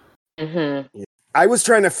term. Mm-hmm. I was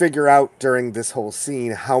trying to figure out during this whole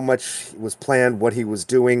scene how much was planned, what he was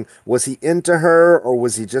doing. Was he into her, or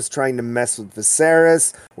was he just trying to mess with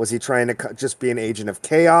Viserys? Was he trying to just be an agent of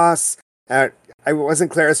chaos? I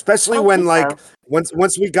wasn't clear, especially when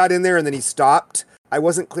once we got in there and then he stopped. I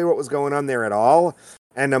wasn't clear what was going on there at all.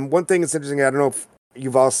 And one thing that's interesting, I don't know if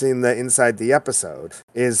you've all seen the inside the episode,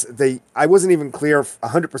 is I wasn't even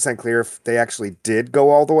 100% clear if they actually did go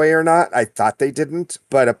all the way or not. I thought they didn't,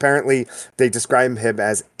 but apparently they describe him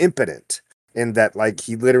as impotent in that like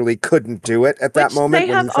he literally couldn't do it at that moment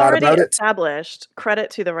when he thought about it. Established, credit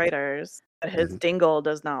to the writers, that his dingle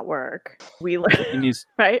does not work. We learned,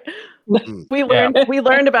 right? We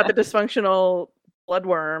learned about the dysfunctional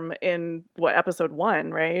bloodworm in episode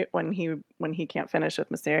 1, right? When he can't finish with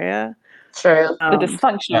Mysteria. True. The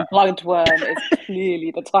dysfunctional bloodworm is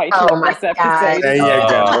clearly the title Oh of my this episode. There you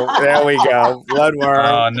go. There we go. Oh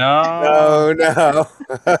Bloodworm. no. No.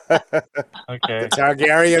 Okay. The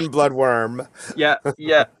Targaryen bloodworm. Yeah.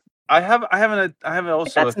 I have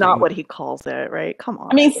also. That's not what he calls it, right? Come on.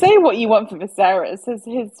 I mean, say what you want for Viserys,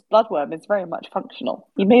 his bloodworm is very much functional.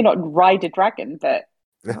 He may not ride a dragon, but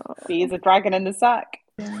he is a dragon in the sack.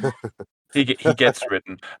 He gets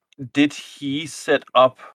written. Did he set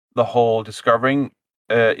up the whole discovering?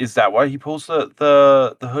 Is that why he pulls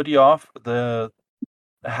the hoodie off, the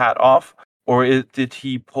hat off, or did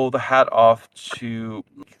he pull the hat off to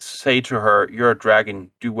say to her, "You're a dragon.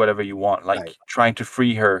 Do whatever you want," like trying to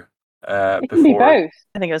free her? It can be both.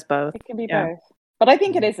 I think it was both. It can be both. But I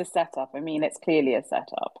think it is a setup. I mean, it's clearly a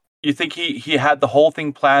setup. You think he had the whole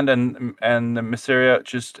thing planned and Mysteria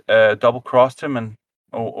just double crossed him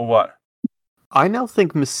or what? I now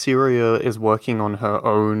think Mysteria is working on her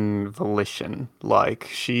own volition. Like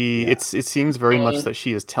it seems very much that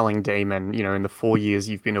she is telling Daemon, in the 4 years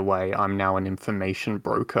you've been away, I'm now an information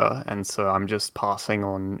broker, and so I'm just passing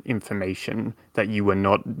on information that you were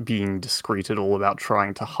not being discreet at all about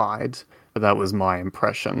trying to hide. But that was my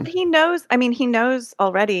impression. He knows. I mean, he knows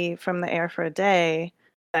already from the Air for a Day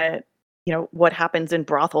that what happens in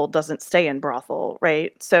brothel doesn't stay in brothel,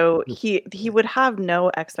 right? So he would have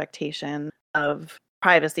no expectation of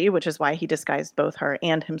privacy, which is why he disguised both her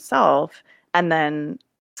and himself, and then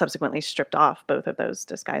subsequently stripped off both of those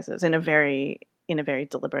disguises in a very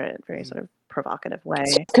deliberate, very sort of provocative way.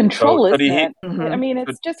 It's control, isn't it? Mm-hmm. I mean,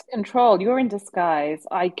 it's just control. You're in disguise.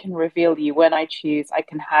 I can reveal you when I choose. I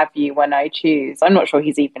can have you when I choose. I'm not sure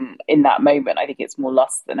he's even in that moment. I think it's more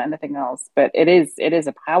lust than anything else. But it is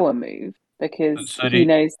a power move because he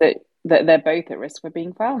knows that they're both at risk of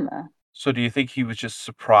being found there. So do you think he was just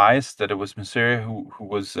surprised that it was Mysteria who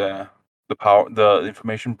was the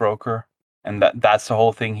information broker, and that's the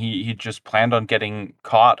whole thing? He just planned on getting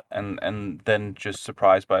caught, and then just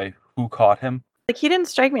surprised by who caught him. Like, he didn't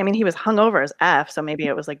strike me. I mean, he was hungover as F, so maybe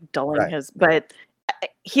it was like dulling his. But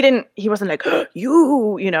he wasn't like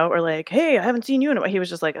you, or like, hey, I haven't seen you in a while. He was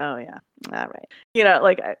just like, oh yeah, all right.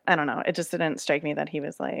 Like I don't know. It just didn't strike me that he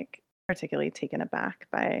was like particularly taken aback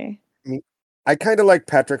by. I kind of like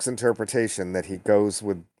Patrick's interpretation that he goes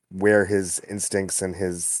with where his instincts and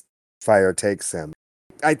his fire takes him.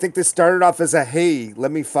 I think this started off as a, hey,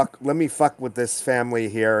 let me fuck with this family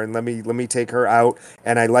here, and let me take her out,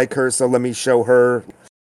 and I like her, so let me show her.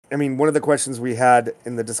 I mean, one of the questions we had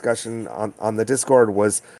in the discussion on the Discord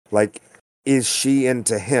was like, is she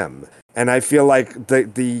into him? And I feel like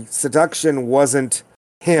the seduction wasn't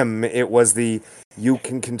him, it was you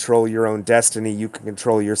can control your own destiny, you can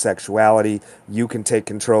control your sexuality, you can take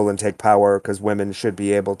control and take power because women should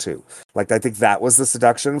be able to. Like, I think that was the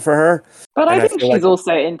seduction for her. But I think she's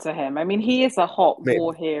also into him. I mean, he is a hot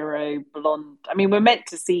war hero, blonde. I mean, we're meant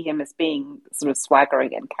to see him as being sort of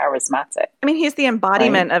swaggering and charismatic. I mean, he's the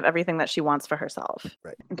embodiment of everything that she wants for herself.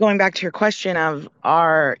 Right. Going back to your question of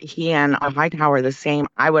are he and Hightower the same,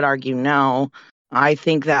 I would argue no. I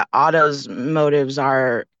think that Otto's motives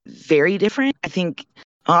are very different. I think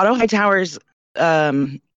Otto Hightower's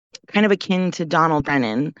kind of akin to Donald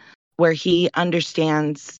Brennan, where he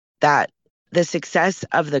understands that the success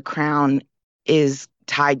of the crown is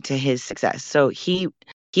tied to his success. So he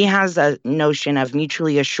has a notion of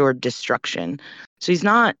mutually assured destruction. So he's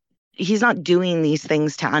not doing these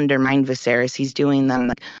things to undermine Viserys. He's doing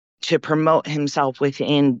them to promote himself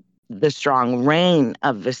within the strong reign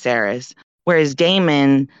of Viserys. Whereas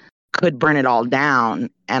Daemon could burn it all down,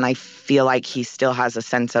 and I feel like he still has a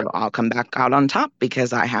sense of I'll come back out on top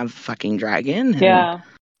because I have fucking dragon. And,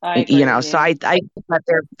 I agree, so I think that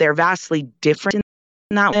they're vastly different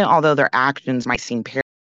in that way, although their actions might seem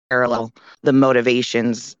parallel. The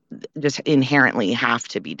motivations just inherently have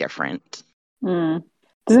to be different. Does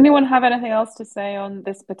anyone have anything else to say on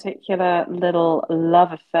this particular little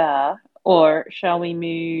love affair? Or shall we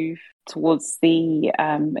move towards the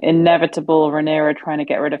inevitable Rhaenyra trying to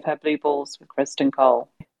get rid of her blue balls with Criston Cole?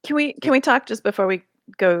 Can we talk just before we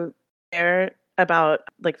go there about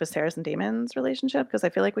like Viserys and Daemon's relationship? Because I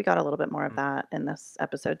feel like we got a little bit more of that in this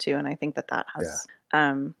episode too, and I think that has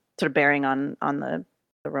sort of bearing on the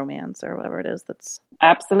romance or whatever it is. That's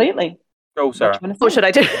absolutely. Oh, Sarah. What should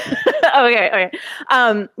I do? Okay.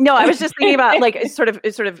 No, I was just thinking about like it's sort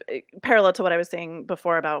of parallel to what I was saying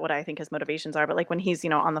before about what I think his motivations are. But like when he's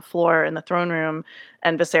on the floor in the throne room,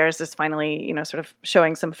 and Viserys is finally sort of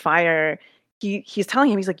showing some fire, he's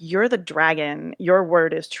telling him, he's like, "You're the dragon. Your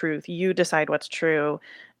word is truth. You decide what's true."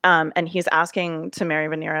 And he's asking to marry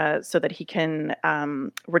Rhaenyra so that he can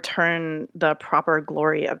return the proper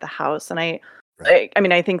glory of the house. And I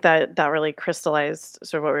mean, I think that really crystallized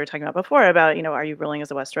sort of what we were talking about before about, are you ruling as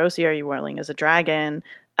a Westerosi? Are you ruling as a dragon?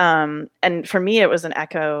 And for me, it was an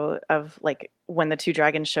echo of like when the two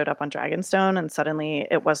dragons showed up on Dragonstone, and suddenly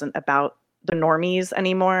it wasn't about the normies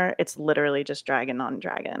anymore. It's literally just dragon on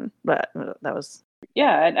dragon. But that was...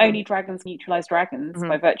 Yeah, and only dragons neutralize dragons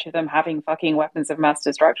by virtue of them having fucking weapons of mass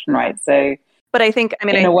destruction, right? So... But I think,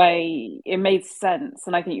 in a way, it made sense,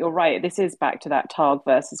 and I think you're right. This is back to that Targ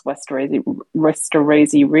versus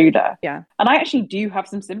Westerosi ruler. Yeah, and I actually do have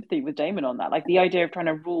some sympathy with Daemon on that. Like the idea of trying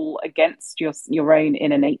to rule against your own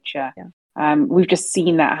inner nature. Yeah. We've just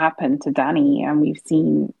seen that happen to Dany, and we've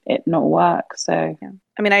seen it not work. So, yeah.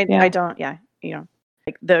 I mean, I don't. Yeah,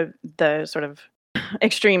 like the sort of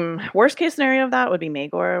extreme worst case scenario of that would be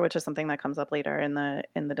Maegor, which is something that comes up later in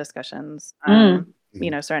the discussions.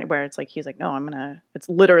 Starting where it's like he's like, no, it's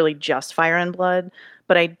literally just fire and blood.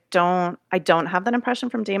 But I don't have that impression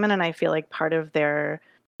from Daemon, and I feel like part of their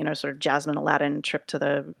sort of Jasmine Aladdin trip to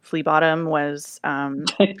the Flea Bottom was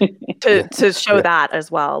to show that as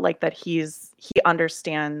well, like that he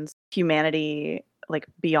understands humanity like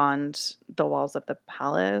beyond the walls of the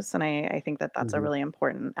palace, and I think that's a really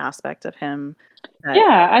important aspect of him.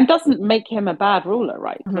 And doesn't make him a bad ruler,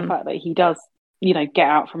 right? The fact that he does get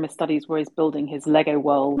out from his studies where he's building his Lego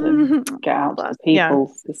world and get out to the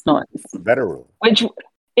people. It's a better rule. Which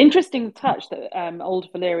interesting touch that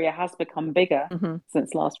old Valyria has become bigger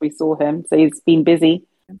since last we saw him. So he's been busy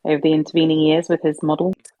over the intervening years with his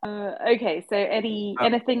model. Okay, so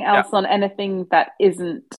anything else on anything that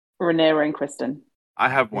isn't Rhaenyra and Criston? I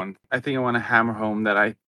have one. I think I want to hammer home that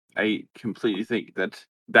I completely think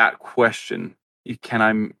that question, can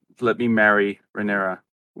I let me marry Rhaenyra,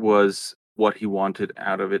 was what he wanted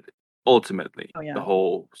out of it ultimately. The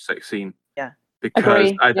whole sex scene. Yeah.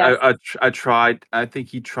 Because I think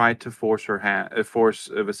he tried to force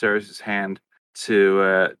Viserys' hand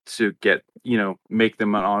to get, make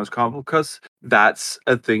them an honest couple, because that's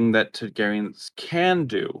a thing that Targaryens can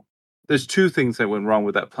do. There's two things that went wrong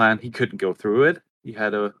with that plan. He couldn't go through it. He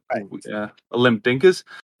had a limp dinkus,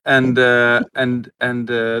 and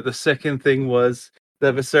the second thing was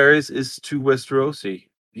that Viserys is too Westerosi.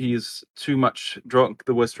 He's too much drunk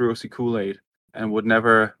the Westerosi Kool-Aid, and would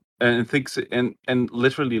never, and thinks and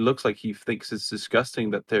literally looks like he thinks it's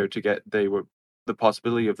disgusting that they were the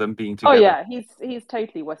possibility of them being together. Oh yeah, he's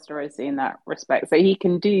totally Westerosi in that respect. So he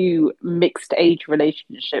can do mixed age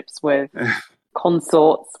relationships with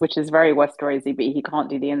consorts, which is very Westerosi, but he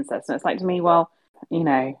can't do the incest. And it's like, to me, well,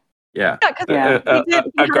 Yeah,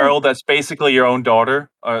 a girl that's basically your own daughter,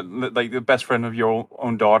 like the best friend of your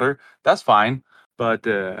own daughter. That's fine, but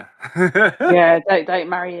don't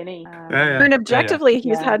marry any. And objectively,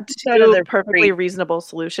 he's had two perfectly reasonable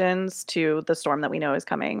solutions to the storm that we know is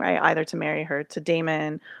coming. Right, either to marry her to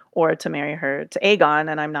Daemon or to marry her to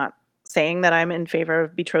Aegon. And I'm not saying that I'm in favor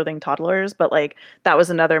of betrothing toddlers, but like that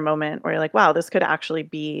was another moment where you're like, wow, this could actually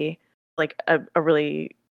be like a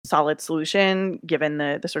really solid solution given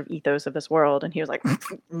the sort of ethos of this world. And he was like,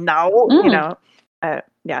 no,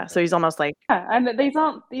 so he's almost like, and these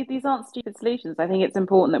aren't stupid solutions. I think it's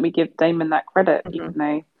important that we give Daemon that credit, even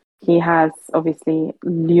though he has obviously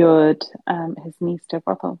lured his niece to a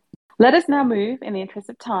brothel. Let us now move, in the interest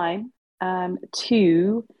of time,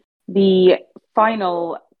 to the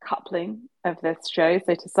final coupling of this show.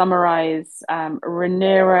 So to summarize,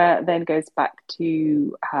 Rhaenyra then goes back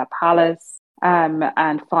to her palace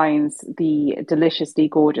and finds the deliciously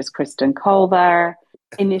gorgeous Criston Cole there,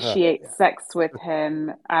 initiates sex with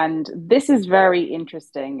him. And this is very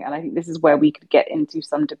interesting. And I think this is where we could get into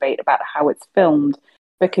some debate about how it's filmed,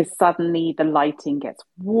 because suddenly the lighting gets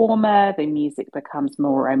warmer, the music becomes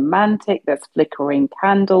more romantic, there's flickering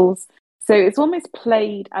candles. So it's almost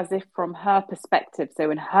played as if from her perspective.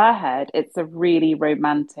 So in her head, it's a really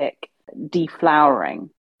romantic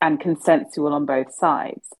deflowering and consensual on both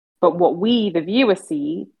sides. But what we, the viewer,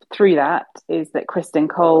 see through that is that Criston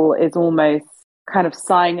Cole is almost kind of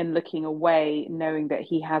sighing and looking away, knowing that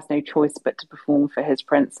he has no choice but to perform for his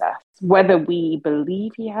princess. Whether we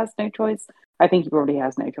believe he has no choice, I think he probably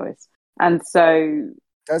has no choice. And so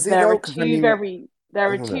there are two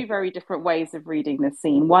very different ways of reading this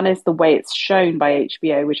scene. One is the way it's shown by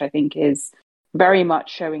HBO, which I think is very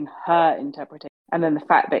much showing her interpretation. And then the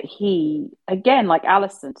fact that he, again, like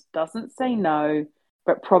Alicent, doesn't say no,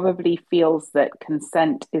 but probably feels that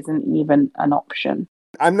consent isn't even an option.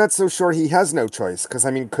 I'm not so sure he has no choice, because,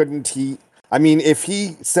 couldn't he... if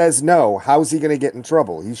he says no, how's he going to get in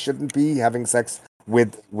trouble? He shouldn't be having sex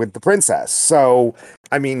with the princess. So,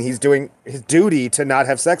 I mean, he's doing his duty to not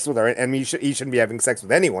have sex with her, and he shouldn't be having sex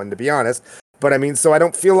with anyone, to be honest. But I mean, so I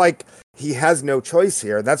don't feel like he has no choice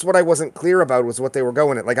here. That's what I wasn't clear about, was what they were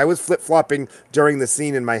going at. Like, I was flip-flopping during the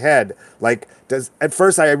scene in my head. Like, at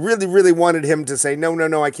first I really, really wanted him to say,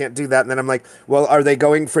 no, I can't do that. And then I'm like, well, are they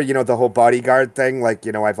going for, the whole bodyguard thing? Like,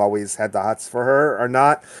 I've always had the hots for her, or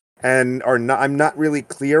not? Or not, I'm not really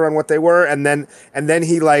clear on what they were. And then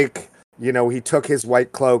he, like, he took his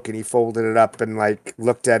white cloak and he folded it up and, like,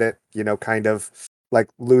 looked at it, kind of like,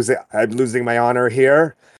 I'm losing my honor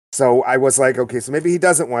here. So I was like, okay, so maybe he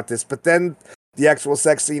doesn't want this. But then the actual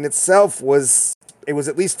sex scene itself was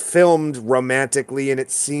at least filmed romantically, and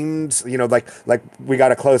it seemed, like we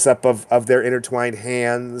got a close up of their intertwined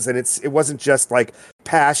hands, and it wasn't just like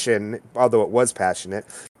passion, although it was passionate,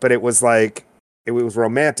 but it was like, it was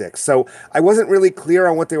romantic. So I wasn't really clear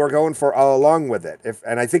on what they were going for all along with it.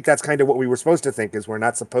 And I think that's kind of what we were supposed to think, is we're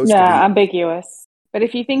not supposed to be ambiguous. But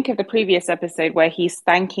if you think of the previous episode where he's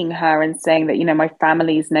thanking her and saying that, my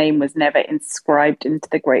family's name was never inscribed into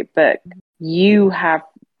the great book, you have,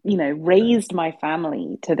 raised my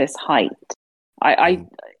family to this height.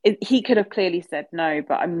 He could have clearly said no,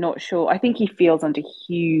 but I'm not sure. I think he feels under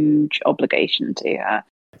huge obligation to her.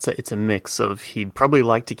 It's a mix of, he'd probably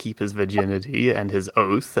like to keep his virginity and his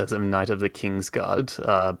oath as a Knight of the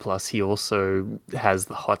Kingsguard, plus he also has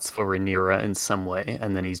the hots for Rhaenyra in some way,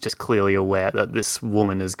 and then he's just clearly aware that this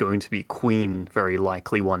woman is going to be queen very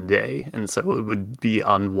likely one day, and so it would be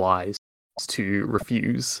unwise to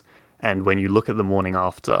refuse. And when you look at the morning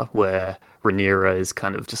after, where Rhaenyra is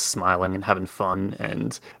kind of just smiling and having fun,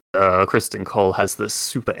 and Criston Cole has this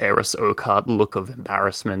super Aerys Oakheart look of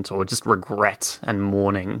embarrassment or just regret and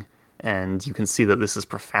mourning, and you can see that this has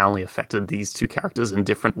profoundly affected these two characters in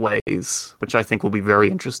different ways, which I think will be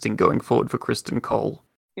very interesting going forward for Criston Cole.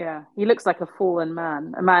 Yeah, he looks like a fallen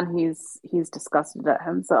man, a man he's disgusted at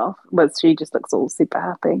himself, but she just looks all super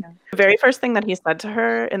happy. The very first thing that he said to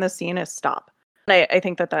her in the scene is stop. And I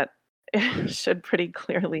think that should pretty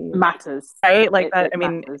clearly matters, right? Like that. I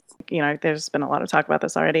mean, there's been a lot of talk about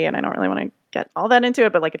this already, and I don't really want to get all that into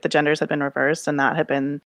it. But like, if the genders had been reversed and that had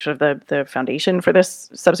been sort of the foundation for this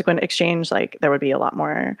subsequent exchange, like there would be a lot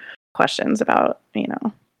more questions about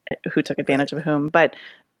who took advantage of whom. But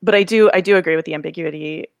I do agree with the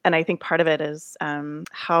ambiguity, and I think part of it is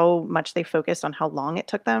how much they focused on how long it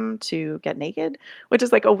took them to get naked, which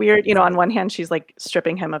is like a weird, on one hand, she's like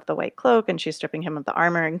stripping him of the white cloak and she's stripping him of the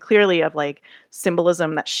armor, and clearly of like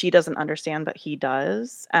symbolism that she doesn't understand, but he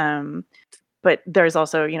does. But there's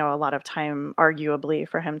also, a lot of time, arguably,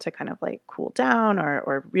 for him to kind of like cool down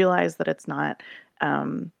or realize that it's not.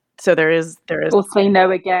 So there is, or say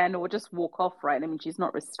no again, or just walk off. Right? I mean, she's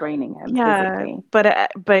not restraining him. Yeah, physically.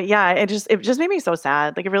 but yeah, it just made me so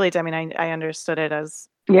sad. Like, it really did. I mean, I understood it as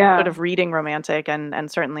sort of reading romantic,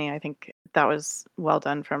 and certainly I think that was well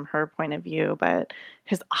done from her point of view. But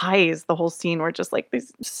his eyes, the whole scene, were just like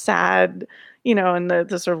these sad, and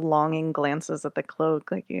the sort of longing glances at the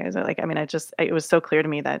cloak. Like, you guys are like, I mean, it was so clear to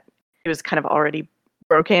me that he was kind of already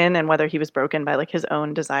broken, and whether he was broken by like his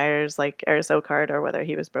own desires, like Aerys Oakheart, or whether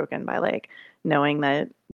he was broken by like knowing that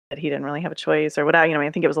he didn't really have a choice or whatever. I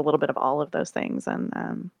think it was a little bit of all of those things,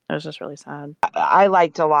 and it was just really sad. I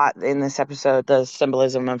liked a lot in this episode the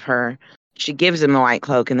symbolism of her. She gives him the white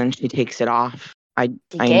cloak and then she takes it off. I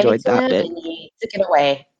enjoyed that bit. And he took it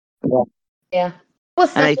away. Yeah. And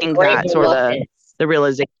I think that's sort of the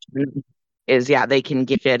realization is, they can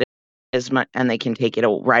give it as much and they can take it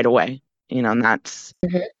right away. And that's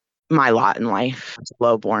my lot in life as a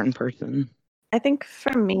low-born person. I think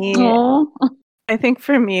for me, the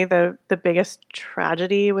biggest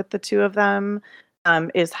tragedy with the two of them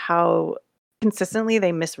is how consistently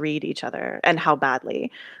they misread each other, and how badly.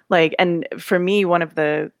 Like, and for me, one of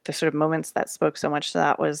the sort of moments that spoke so much to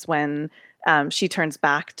that was when she turns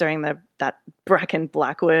back during that Bracken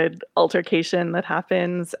Blackwood altercation that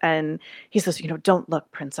happens, and he says, "Don't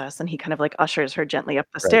look, princess," and he kind of like ushers her gently up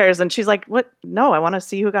the stairs, and she's like, "What? No, I want to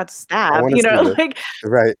see who got stabbed." Like,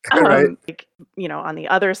 right. Like, on the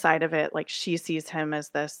other side of it, like, she sees him as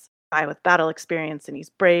this guy with battle experience, and he's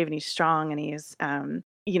brave and he's strong, and he's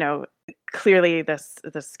clearly this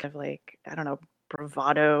kind of like, I don't know,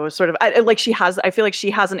 bravado sort of, I feel like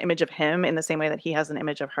she has an image of him in the same way that he has an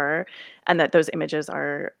image of her, and that those images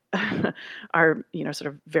are sort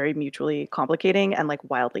of very mutually complicating and like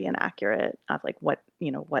wildly inaccurate of like what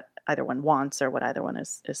either one wants or what either one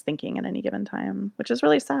is thinking at any given time, which is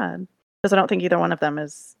really sad, because I don't think either one of them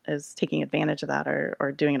is taking advantage of that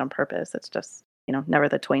or doing it on purpose. It's just, never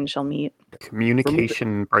the twain shall meet.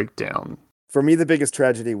 Communication breakdown. For me, the biggest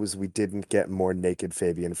tragedy was we didn't get more naked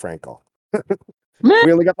Fabian Frankel.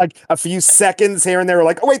 We only got like a few seconds here and there. We're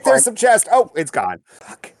like, oh wait, there's some chest. Oh, it's gone.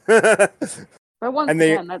 Fuck. But once And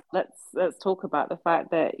they- again, let's talk about the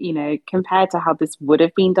fact that, you know, compared to how this would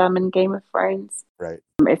have been done in Game of Thrones, Right.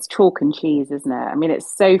 it's chalk and cheese, isn't it? I mean,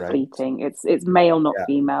 it's so Right. fleeting. It's male, not Yeah.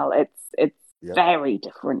 female. It's Yep. very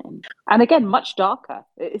different, and again, much darker.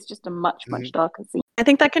 It's just a much Mhm. darker scene. I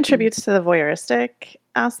think that contributes to the voyeuristic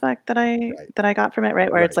aspect that I got from it,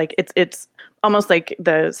 right? Where it's like it's almost like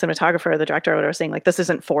the cinematographer or the director or whatever saying like, this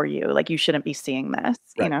isn't for you. Like, you shouldn't be seeing this,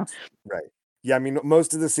 you know? Right. Yeah, I mean,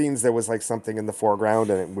 most of the scenes there was like something in the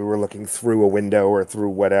foreground, and we were looking through a window or through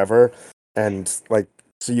whatever, and like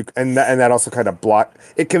so you and that also kind of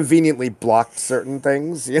conveniently blocked certain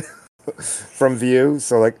things, you know, from view.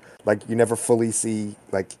 So like you never fully see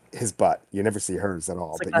like his butt. You never see hers at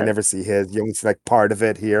all, It's like but you never see his. You only see like part of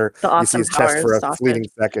it here. The You see Austin his chest for Powers a fleeting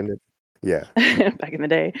second. Yeah, back in the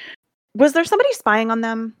day. Was there somebody spying on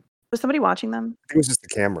them? Was somebody watching them? I think it was just the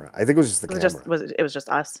camera. I think it was just the camera. It was just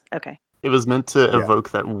us? Okay. It was meant to Yeah.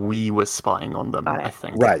 evoke that we were spying on them, Got it. I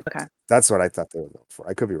think. Right. Okay. That's what I thought they were going for.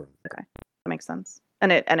 I could be wrong. That makes sense.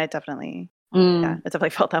 And it definitely Mm. it definitely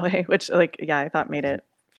felt that way, which I thought made it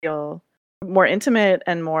feel more intimate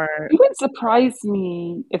and more It wouldn't surprise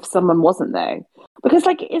me if someone wasn't though, because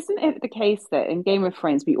like, isn't it the case that in Game of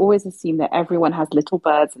Thrones we always assume that everyone has little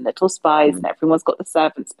birds and little spies and everyone's got the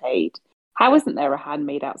servants paid? How isn't there a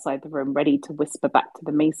handmaid outside the room ready to whisper back to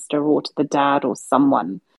the maester or to the dad or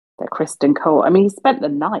someone that Criston Cole? I mean, he spent the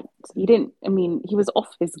night. He didn't. I mean, he was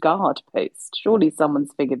off his guard post. Surely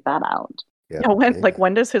someone's figured that out. Yeah.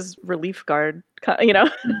 when does his relief guard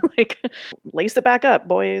like lace it back up,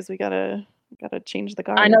 boys? We gotta change the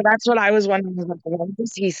guard. I know, that's what I was wondering. Like, when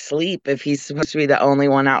does he sleep if he's supposed to be the only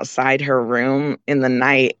one outside her room in the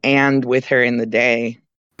night and with her in the day?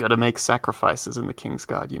 Gotta make sacrifices in the King's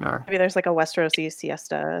Guard, you know. Maybe there's like a Westerosi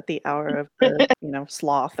siesta at the hour of the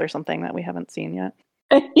sloth or something that we haven't seen yet.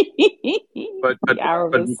 But The hour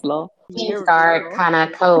of a sloth. Kingsguard kind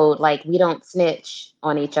of code, like we don't snitch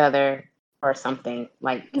on each other or something.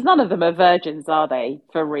 Like, Because none of them are virgins, are they?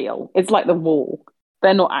 For real. It's like the Wall.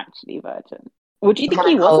 They're not actually virgin. Would you think kinda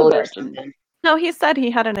he was code a or virgin? something. No, he said he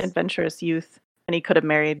had an adventurous youth and he could have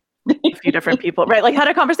married a few different people, right? Like, had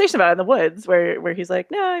a conversation about it in the woods where he's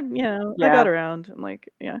like, no, I Yeah. got around. I'm like,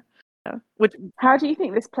 yeah. Which How do you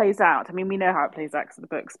think this plays out? I mean, we know how it plays out because of the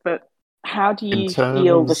books, but how do you In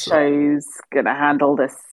feel the terms- show's going to handle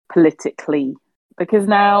this politically? Because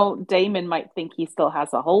now Damon might think he still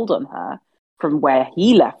has a hold on her from where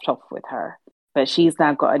he left off with her, but she's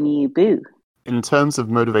now got a new boo. In terms of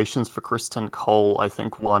motivations for Criston Cole, I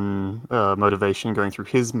think one motivation going through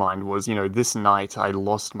his mind was, this night I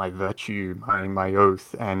lost my virtue, my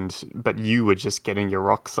oath, but you were just getting your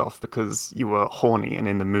rocks off because you were horny and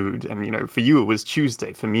in the mood. And, for you it was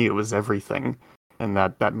Tuesday, for me it was everything. And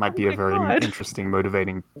that might be a very God. interesting,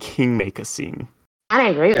 motivating Kingmaker scene. I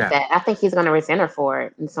agree with Yeah. that. I think he's going to resent her for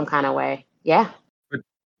it in some kind of way. Yeah.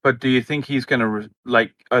 But do you think he's gonna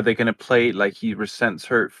are they gonna play it like he resents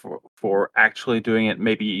her for actually doing it?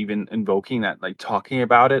 Maybe even invoking that, like talking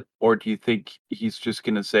about it, or do you think he's just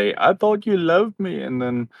gonna say, "I thought you loved me," and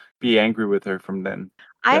then be angry with her from then?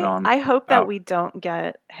 on I hope that out. we don't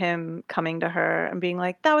get him coming to her and being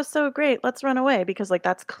like, that was so great, let's run away, because like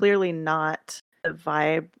that's clearly not the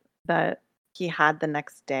vibe that he had the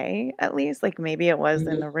next day, at least. Like, maybe it was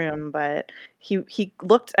in the room, but he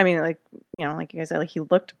looked, I mean, like, like you guys said, like, he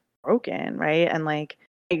looked broken, right? And like,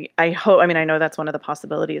 I hope, I mean, I know that's one of the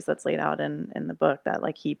possibilities that's laid out in the book, that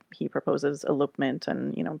like he proposes elopement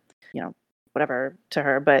and whatever to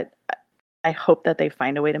her, but I hope that they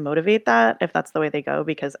find a way to motivate that if that's the way they go,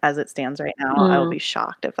 because as it stands right now, I will be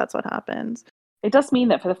shocked if that's what happens. It does mean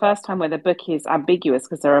that for the first time where the book is ambiguous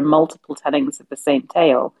because there are multiple tellings of the same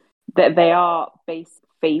tale, that they are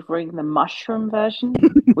favouring the mushroom version,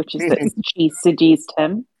 which is that she seduced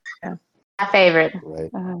him. My favorite. Right.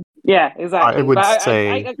 Yeah, exactly. I would But say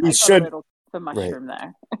I you got should- a little for mushroom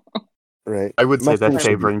there. Right. I would say they're Mushrooms should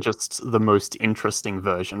be- favoring just the most interesting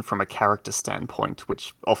version from a character standpoint,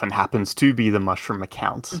 which often happens to be the mushroom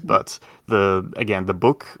account. But the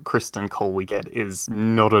book Criston Cole we get is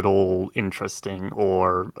not at all interesting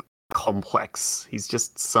or complex. He's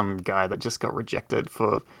just some guy that just got rejected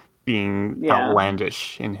for being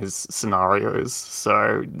outlandish in his scenarios.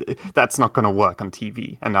 So that's not going to work on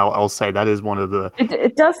TV. And I'll say that is one of the...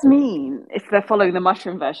 It does mean, if they're following the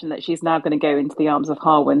mushroom version, that she's now going to go into the arms of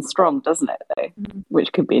Harwin Strong, doesn't it, though?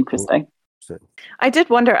 Which could be interesting. I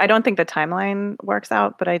did wonder, I don't think the timeline works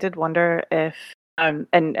out, but I did wonder if, and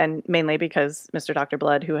mainly because Mr. Dr.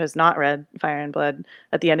 Blood, who has not read Fire and Blood,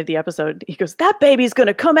 at the end of the episode, he goes, that baby's going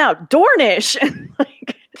to come out Dornish! And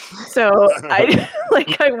like, So I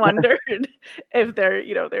wondered if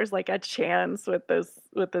there's like a chance with this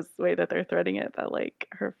way that they're threading it that like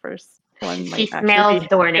her first one might smells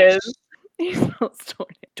Dornish. He smells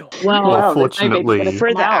Dornish. Well, fortunately, for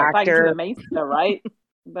the thanks to actor, the Maester, right?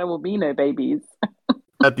 There will be no babies.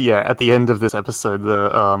 At the end of this episode,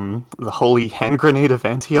 the holy hand grenade of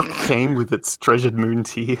Antioch came with its treasured moon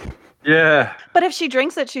tea. Yeah. But if she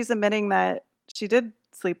drinks it, she's admitting that she did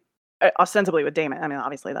sleep ostensibly with Daemon. I mean,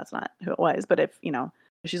 obviously that's not who it was. But if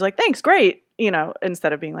she's like, thanks, great.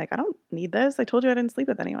 Instead of being like, I don't need this. I told you I didn't sleep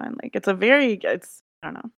with anyone. Like, it's I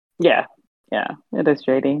don't know. Yeah, it is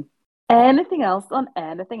shady. Anything else on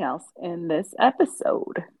anything else in this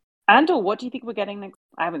episode? Andor, what do you think we're getting next?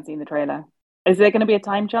 I haven't seen the trailer. Is there going to be a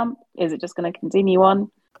time jump? Is it just going to continue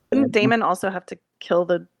on? Didn't Daemon also have to kill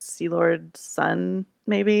the Sea Lord's son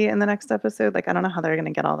maybe in the next episode? Like, I don't know how they're going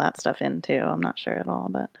to get all that stuff in too. I'm not sure at all,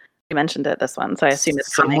 but you mentioned it this one, so I assume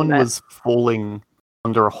it's someone was falling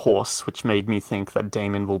under a horse, which made me think that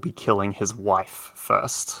Daemon will be killing his wife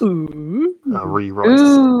first. Ooh. Ree-Royce.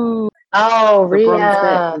 Ooh. Oh, The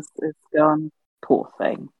bronze Rhea. bit is gone. Poor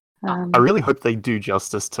thing. I really hope they do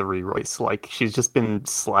justice to Ree-Royce. Like, she's just been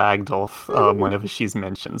slagged off whenever she's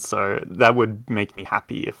mentioned, so that would make me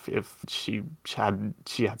happy if she had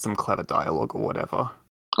some clever dialogue or whatever.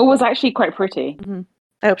 It was actually quite pretty. Mm-hmm.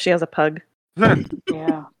 I hope she has a pug.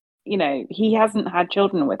 Yeah. He hasn't had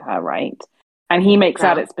children with her, right? And he makes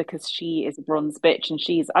out it's because she is a bronze bitch and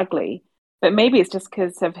she's ugly. But maybe it's just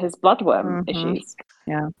because of his bloodworm issues.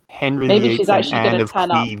 Yeah. Henry Maybe VIII she's actually and Anne gonna of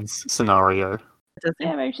turn up. Cleves scenario.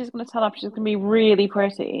 Yeah, maybe she's going to turn up. She's going to be really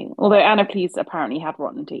pretty. Although Anne of Cleves apparently had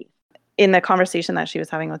rotten teeth. In the conversation that she was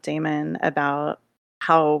having with Daemon about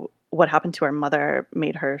what happened to her mother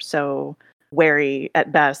made her so wary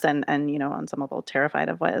at best and on some level terrified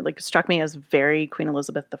of what struck me as very Queen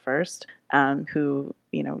Elizabeth I, who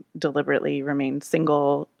deliberately remained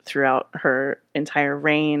single throughout her entire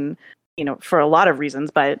reign, for a lot of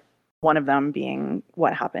reasons, but one of them being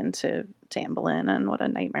what happened to Anne Boleyn and what a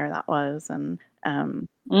nightmare that was. And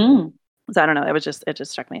so I don't know, it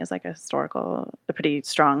just struck me as like a pretty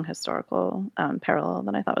strong historical parallel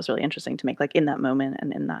that I thought was really interesting to make, like in that moment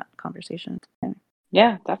and in that conversation.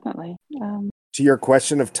 Yeah, definitely. To your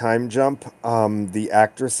question of time jump, the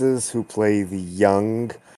actresses who play the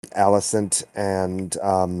young Alicent and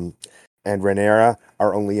Rhaenyra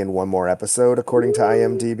are only in one more episode, according to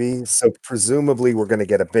IMDb. So presumably we're going to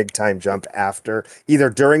get a big time jump after, either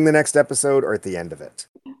during the next episode or at the end of it.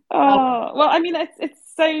 Oh, well, I mean, it's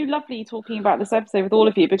so lovely talking about this episode with all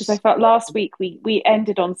of you, because I felt last week we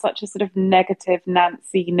ended on such a sort of negative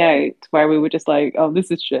Nancy note where we were just like, oh, this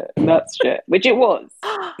is shit and that's shit, which it was.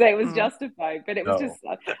 So it was justified, but it was just,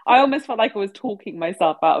 I almost felt like I was talking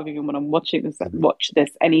myself out of even when I'm watch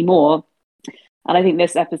this anymore. And I think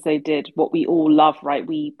this episode did what we all love, right?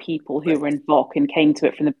 We people who were in VOC and came to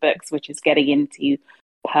it from the books, which is getting into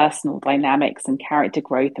personal dynamics and character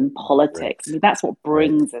growth and politics. I mean, that's what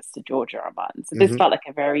brings us to George R. R. Martin. So this felt like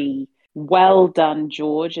a very well done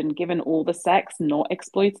George, and given all the sex, not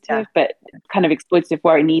exploitative, but kind of exploitative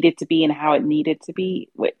where it needed to be and how it needed to be,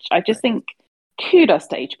 which I just think kudos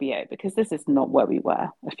to HBO, because this is not where we were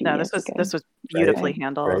a few years ago. This was beautifully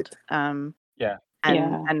handled. Yeah.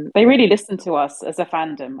 And they really listened to us as a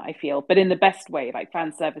fandom, I feel, but in the best way, like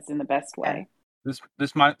fan service in the best way.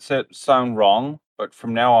 This might sound wrong, but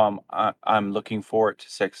from now on, I'm looking forward to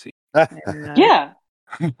sex scene. Yeah.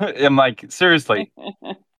 I'm like, seriously.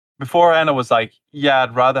 Before Anna was like, yeah,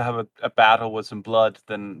 I'd rather have a battle with some blood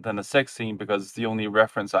than a sex scene, because the only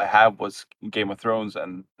reference I had was Game of Thrones,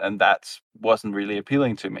 and that wasn't really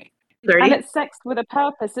appealing to me. And it's sex with a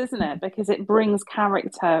purpose, isn't it? Because it brings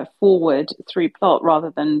character forward through plot rather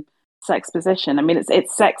than sexposition. I mean,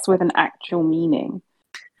 it's sex with an actual meaning,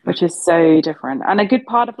 which is so different and a good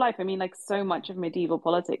part of life. I mean, like, so much of medieval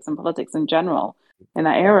politics and politics in general in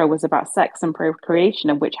that era was about sex and procreation,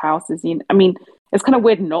 and which houses I mean, it's kind of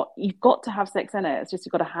weird. You've got to have sex in it. It's just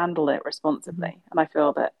you've got to handle it responsibly. And I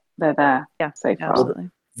feel that they're there. Yeah, so far. Absolutely.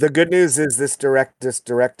 The good news is this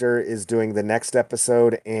director is doing the next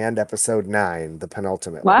episode and episode 9, the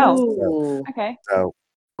penultimate. Wow. So, okay. So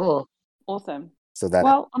cool. Awesome. So that.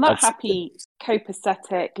 Well, on that happy,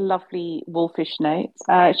 copacetic, lovely wolfish note,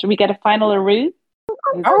 should we get a final aroo?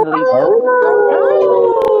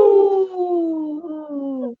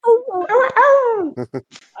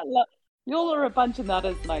 Y'all are a bunch of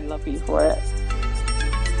nutters, and I love you for it.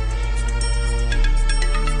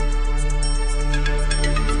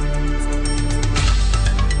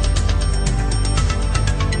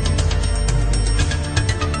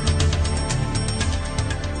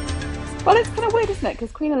 Well, it's kind of weird, isn't it?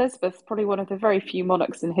 Because Queen Elizabeth's probably one of the very few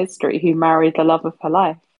monarchs in history who married the love of her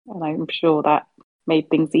life, and I'm sure that made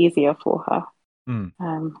things easier for her.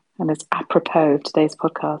 And it's apropos of today's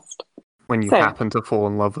podcast. When you happen to fall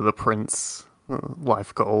in love with a prince,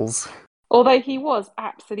 life goals. Although he was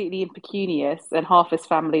absolutely impecunious, and half his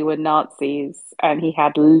family were Nazis, and he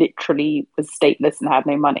had literally was stateless and had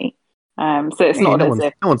no money. So it's not as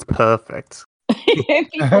if no one's perfect.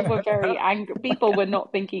 People were very angry. People were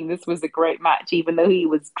not thinking this was a great match, even though he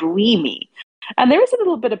was dreamy. And there is a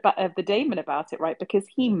little bit of the Damon about it, right? Because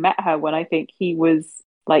he met her when I think he was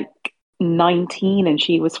like 19 and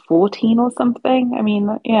she was 14 or something. I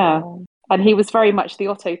mean, yeah. And he was very much the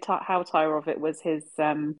Otto Howtire of it was his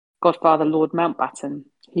godfather, Lord Mountbatten.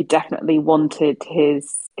 He definitely wanted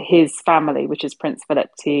his family, which is Prince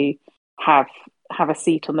Philip, to have a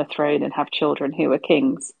seat on the throne and have children who were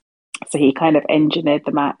kings. So he kind of engineered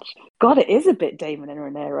the match. God, it is a bit Damon and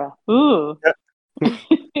Rhaenyra. Ooh. Yeah.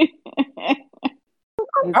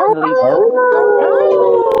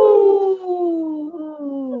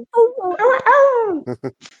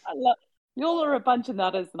 Y'all are a bunch of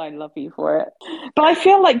nutters and I love you for it. But I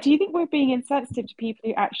feel like, do you think we're being insensitive to people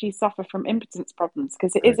who actually suffer from impotence problems?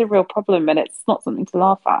 Because it is a real problem and it's not something to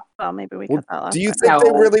laugh at. Well, maybe we cut that off. Do you think they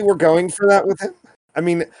really were going for that with him? I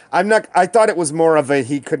mean, I thought it was more of a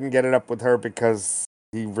he couldn't get it up with her because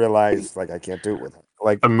he realized, like, I can't do it with her.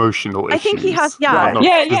 Like emotional issues. I think he has, but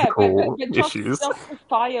issues.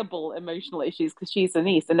 Justifiable emotional issues because she's a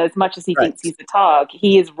niece, and as much as he thinks he's a Targ,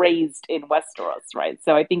 he is raised in Westeros, right?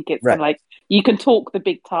 So I think it's kind of like you can talk the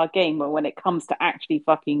big Targ game, but when it comes to actually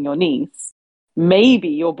fucking your niece, maybe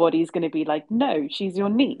your body's going to be like, no, she's your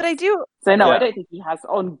niece. But I do. So no, I don't think he has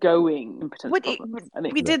ongoing impotence problems.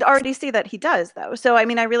 We did already see that he does, though. So I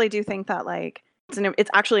mean, I really do think that like. It's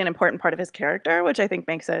actually an important part of his character, which I think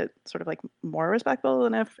makes it sort of like more respectful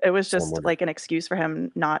than if it was just like an excuse for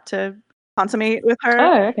him not to consummate with her.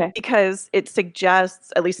 Oh, okay. Because it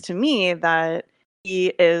suggests, at least to me, that he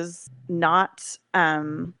is not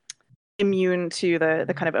immune to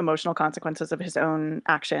the kind of emotional consequences of his own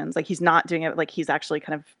actions. Like he's not doing it like he's actually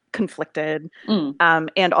kind of conflicted.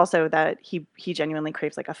 And also that he genuinely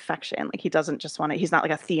craves like affection. Like he doesn't just want to, he's not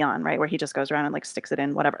like a Theon, right? Where he just goes around and like sticks it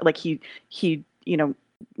in whatever. Like he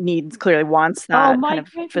clearly wants that kind of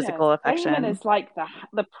physical affection. Damon is like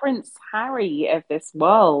the Prince Harry of this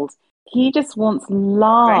world. He just wants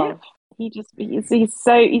love. Right? He's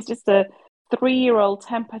just a 3-year-old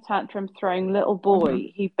temper tantrum throwing little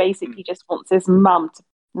boy who basically just wants his mum to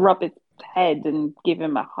rub his head and give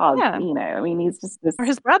him a hug. Yeah. You know, I mean, he's just this or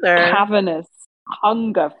his brother cavernous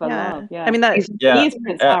hunger for love. Yeah, I mean that he is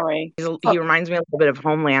Prince Harry. He reminds me a little bit of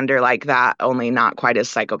Homelander, like that, only not quite as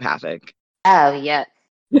psychopathic. Oh yeah.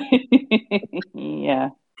 Yeah.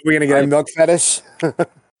 Are we gonna get a milk fetish?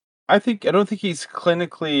 I don't think he's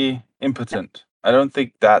clinically impotent. I don't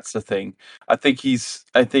think that's the thing. I think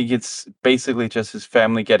it's basically just his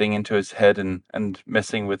family getting into his head and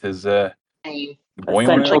messing with his like an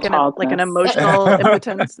emotional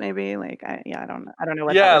impotence, maybe. Like I don't know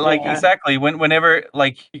what. Yeah, like exactly. Whenever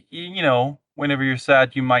like whenever you're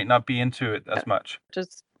sad, you might not be into it as much.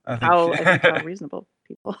 Just how reasonable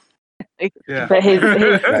people. But his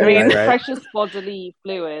precious bodily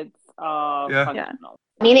fluids are functional.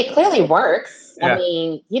 I mean, it clearly works. I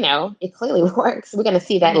mean, it clearly works. We're going to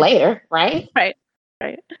see that later, right? Right.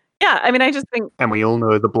 Yeah, I mean, I just think... And we all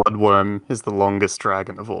know the bloodworm is the longest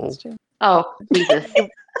dragon of all. Oh, Jesus.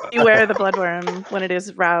 Beware the bloodworm when it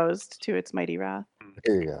is roused to its mighty wrath.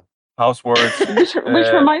 Here you go. House words. Which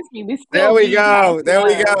reminds me, there we go.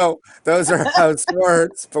 Those are house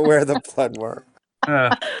words. Beware the bloodworm.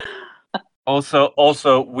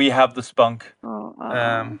 Also, we have the spunk. Oh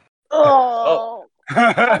no.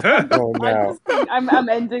 I'm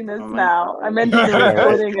ending this now. I'm ending the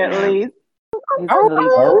recording at least.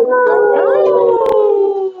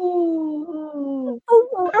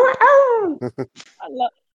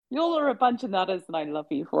 Y'all are a bunch of nutters and I love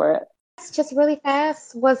you for it. Just really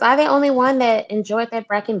fast. Was I the only one that enjoyed that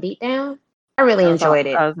Bracken beatdown? I really enjoyed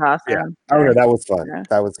it. That was awesome. Yeah. Oh, that was fun. Yeah.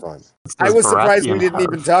 That was fun. I was surprised we didn't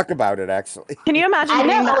even talk about it, actually. Can you imagine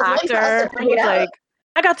being the actor who's like,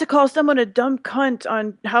 I got to call someone a dumb cunt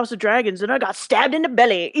on House of Dragons and I got stabbed in the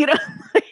belly,